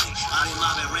my thing. I ain't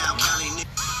mobbing around Cali.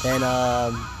 Then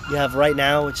you have Right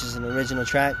Now, which is an original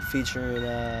track featuring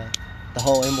the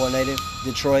whole Inborn Native,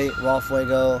 Detroit, Raw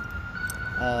Fuego,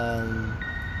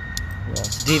 who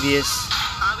else? Devious,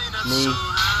 me.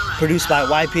 Produced by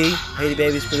YP, Haiti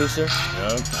Baby's producer.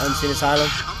 Yep. Unseen Asylum.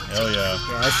 Hell yeah.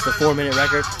 Yeah, that's the 4-minute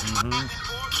record.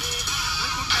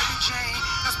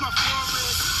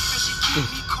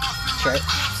 Right.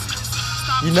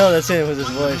 You know that's him with his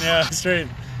voice. Yeah, straight.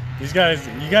 You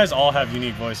guys all have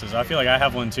unique voices. I feel like I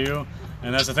have one too.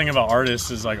 And that's the thing about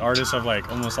artists is like artists have like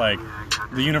almost like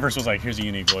the universe was like, here's a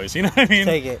unique voice. You know what I mean?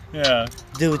 Take it. Yeah.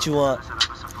 Do what you want.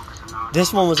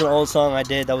 This one was an old song I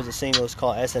did. That was a single. It's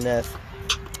called SNF.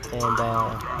 And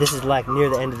this is like near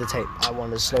the end of the tape. I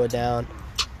wanted to slow it down.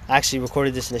 I actually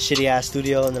recorded this in a shitty ass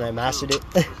studio and then I mastered it.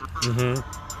 And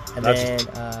then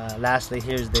lastly,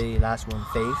 here's the last one,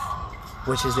 Faith,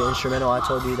 which is the instrumental I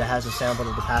told you that has a sample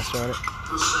of the pastor on it.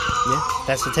 Yeah,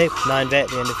 that's the tape. 9 Vet,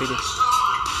 The Undefeated.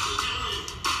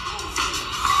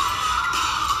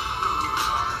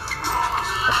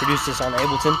 I produced this on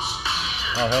Ableton.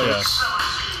 Oh, hell yeah.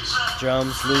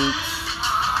 Drums, loops,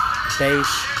 bass,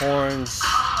 horns.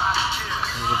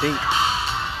 There's a beat.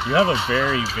 You have a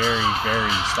very, very,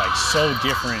 very, like, so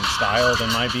different style than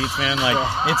my beats, man. Like,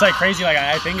 it's, like, crazy. Like,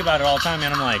 I think about it all the time,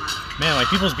 man. I'm like, man, like,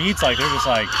 people's beats, like, they're just,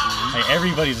 like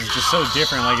everybody's is just so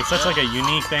different. Like, it's such, like, a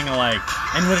unique thing of, like,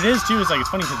 and what it is, too, is, like, it's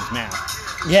funny because it's math.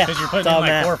 Yeah, because you're putting in,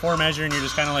 like, 4/4 measure, and you're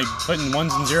just kind of, like, putting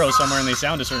ones and zeros somewhere, and they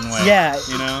sound a certain way. Yeah.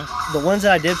 You know? The ones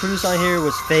that I did produce on here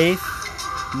was Faith,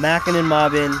 Mackin' and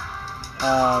Mobbin',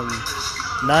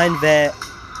 9 Vet,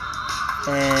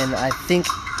 and I think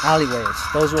Alleyways.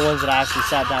 Those were ones that I actually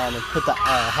sat down and put the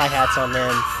hi-hats on them.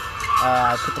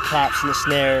 I put the claps and the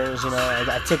snares, you know.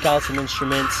 I took out some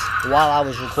instruments. While I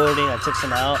was recording, I took some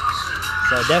out.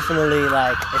 So definitely,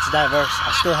 like, it's diverse.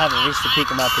 I still haven't reached the peak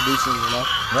of my producing, you know.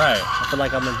 Right. I feel like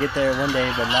I'm going to get there one day,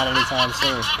 but not anytime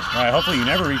soon. Right. Hopefully you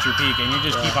never reach your peak and you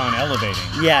just keep on elevating.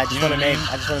 Yeah, I just want to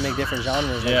make different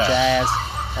genres, like jazz,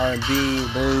 R&B,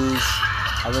 blues.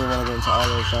 I really want to get into all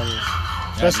those genres,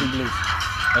 especially blues.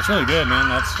 That's really good, man.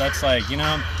 That's like, you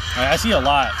know, I see a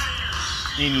lot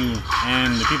in you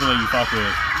and the people that you fuck with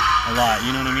a lot,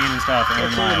 you know what I mean, and stuff.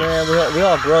 And like, man, we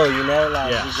all grow, you know,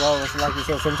 like we grow. It's like you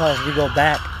said, sometimes we go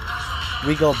back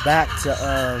to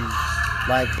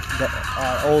like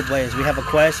our old ways. We have a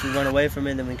quest, we run away from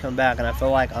it, then we come back, and I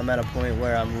feel like I'm at a point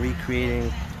where I'm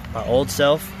recreating my old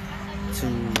self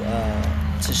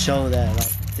to show that,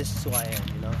 like, this is who I am,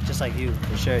 you know, just like you,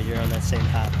 for sure. You're on that same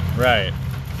path, right?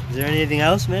 Is there anything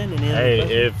else, man? Hey,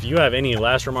 if you have any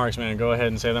last remarks, man, go ahead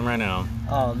and say them right now.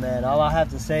 Oh, man, all I have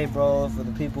to say, bro, for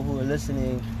the people who are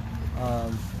listening,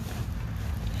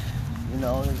 you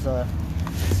know, there's a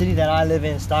city that I live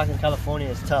in, Stockton, California,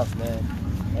 is tough, man.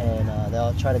 And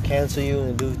they'll try to cancel you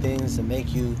and do things to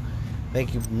make you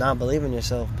not believe in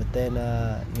yourself. But then,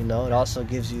 you know, it also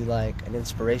gives you, like, an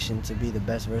inspiration to be the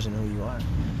best version of who you are.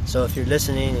 So if you're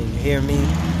listening and you hear me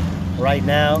right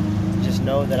now, just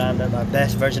know that I'm at my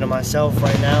best version of myself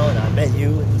right now, and I met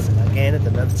you again at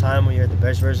another time when you're at the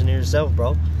best version of yourself,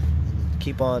 bro.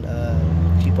 Keep on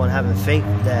having faith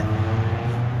that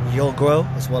you'll grow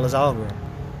as well as I'll grow.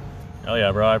 Hell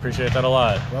yeah, bro! I appreciate that a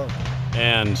lot. Bro.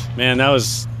 And man, that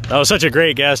was such a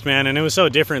great guest, man, and it was so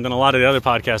different than a lot of the other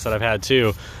podcasts that I've had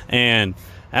too. And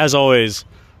as always,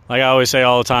 like I always say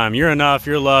all the time, you're enough,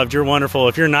 you're loved, you're wonderful.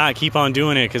 If you're not, keep on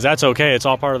doing it, because that's okay. It's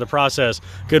all part of the process.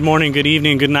 Good morning, good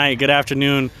evening, good night, good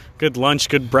afternoon, good lunch,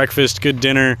 good breakfast, good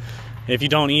dinner. If you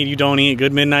don't eat, you don't eat.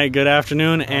 Good midnight, good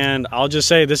afternoon. And I'll just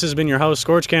say, this has been your host,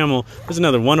 Scorchcamel. This is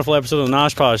another wonderful episode of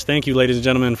Gnoshposh. Thank you, ladies and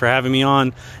gentlemen, for having me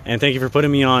on. And thank you for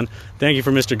putting me on. Thank you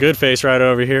for Mr. Goodface right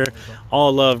over here.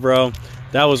 All love, bro.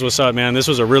 That was what's up, man. This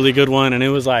was a really good one. And it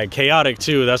was like chaotic,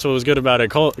 too. That's what was good about it.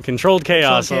 Controlled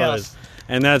chaos.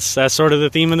 And that's sort of the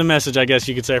theme and the message, I guess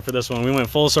you could say, for this one. We went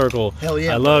full circle. Hell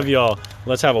yeah. I love y'all.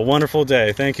 Let's have a wonderful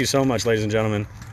day. Thank you so much, ladies and gentlemen.